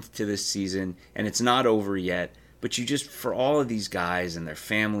great end to this season, and it's not over yet. But you just, for all of these guys and their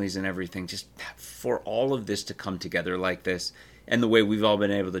families and everything, just for all of this to come together like this, and the way we've all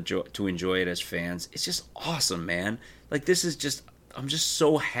been able to enjoy it as fans, it's just awesome, man. Like, this is just, I'm just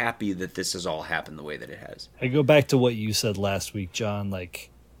so happy that this has all happened the way that it has. I go back to what you said last week, John.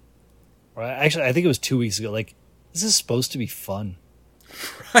 Like, or actually, I think it was 2 weeks ago. Like, this is supposed to be fun,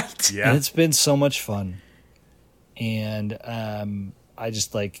 right? Yeah, and it's been so much fun. And I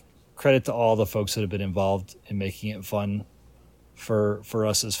just credit to all the folks that have been involved in making it fun for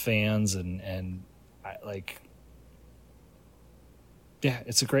us as fans, and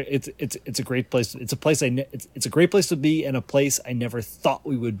it's a great place. It's a great place to be, and a place I never thought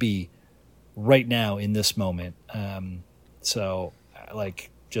we would be right now in this moment. So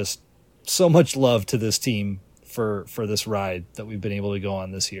just so much love to this team for this ride that we've been able to go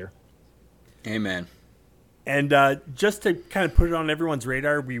on this year. Amen. And just to kind of put it on everyone's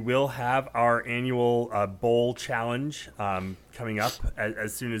radar, we will have our annual bowl challenge coming up.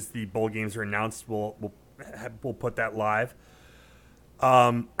 As soon as the bowl games are announced, we'll put that live.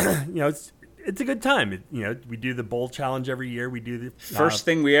 It's a good time. We do the bowl challenge every year. We do the first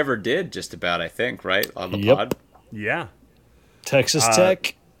thing we ever did, just about, I think, right, on the Yep. pod. Yeah, Texas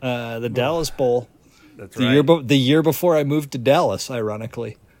Tech, the Dallas Bowl. That's right. The year before I moved to Dallas,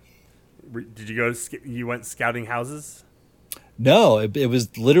 ironically. Did you go? You went scouting houses? No, it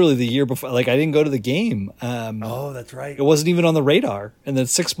was literally the year before. Like, I didn't go to the game. Oh, that's right. It wasn't even on the radar. And then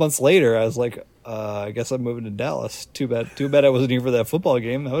 6 months later, I was like, I guess I'm moving to Dallas. Too bad I wasn't here for that football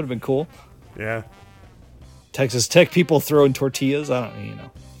game. That would have been cool. Yeah. Texas Tech people throwing tortillas. I don't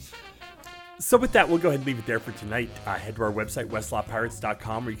know. So with that, we'll go ahead and leave it there for tonight. Head to our website,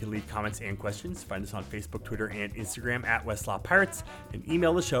 westlawpirates.com, where you can leave comments and questions. Find us on Facebook, Twitter, and Instagram at westlawpirates, and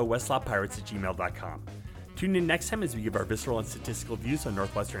email the show, westlawpirates@gmail.com. Tune in next time as we give our visceral and statistical views on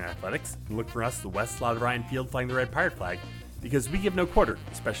Northwestern athletics, and look for us, the West Laud Ryan Field, flying the red pirate flag, because we give no quarter,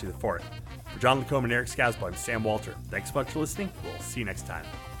 especially the fourth. For John Lacombe and Eric Scasbo, I'm Sam Walter. Thanks so much for listening. We'll see you next time.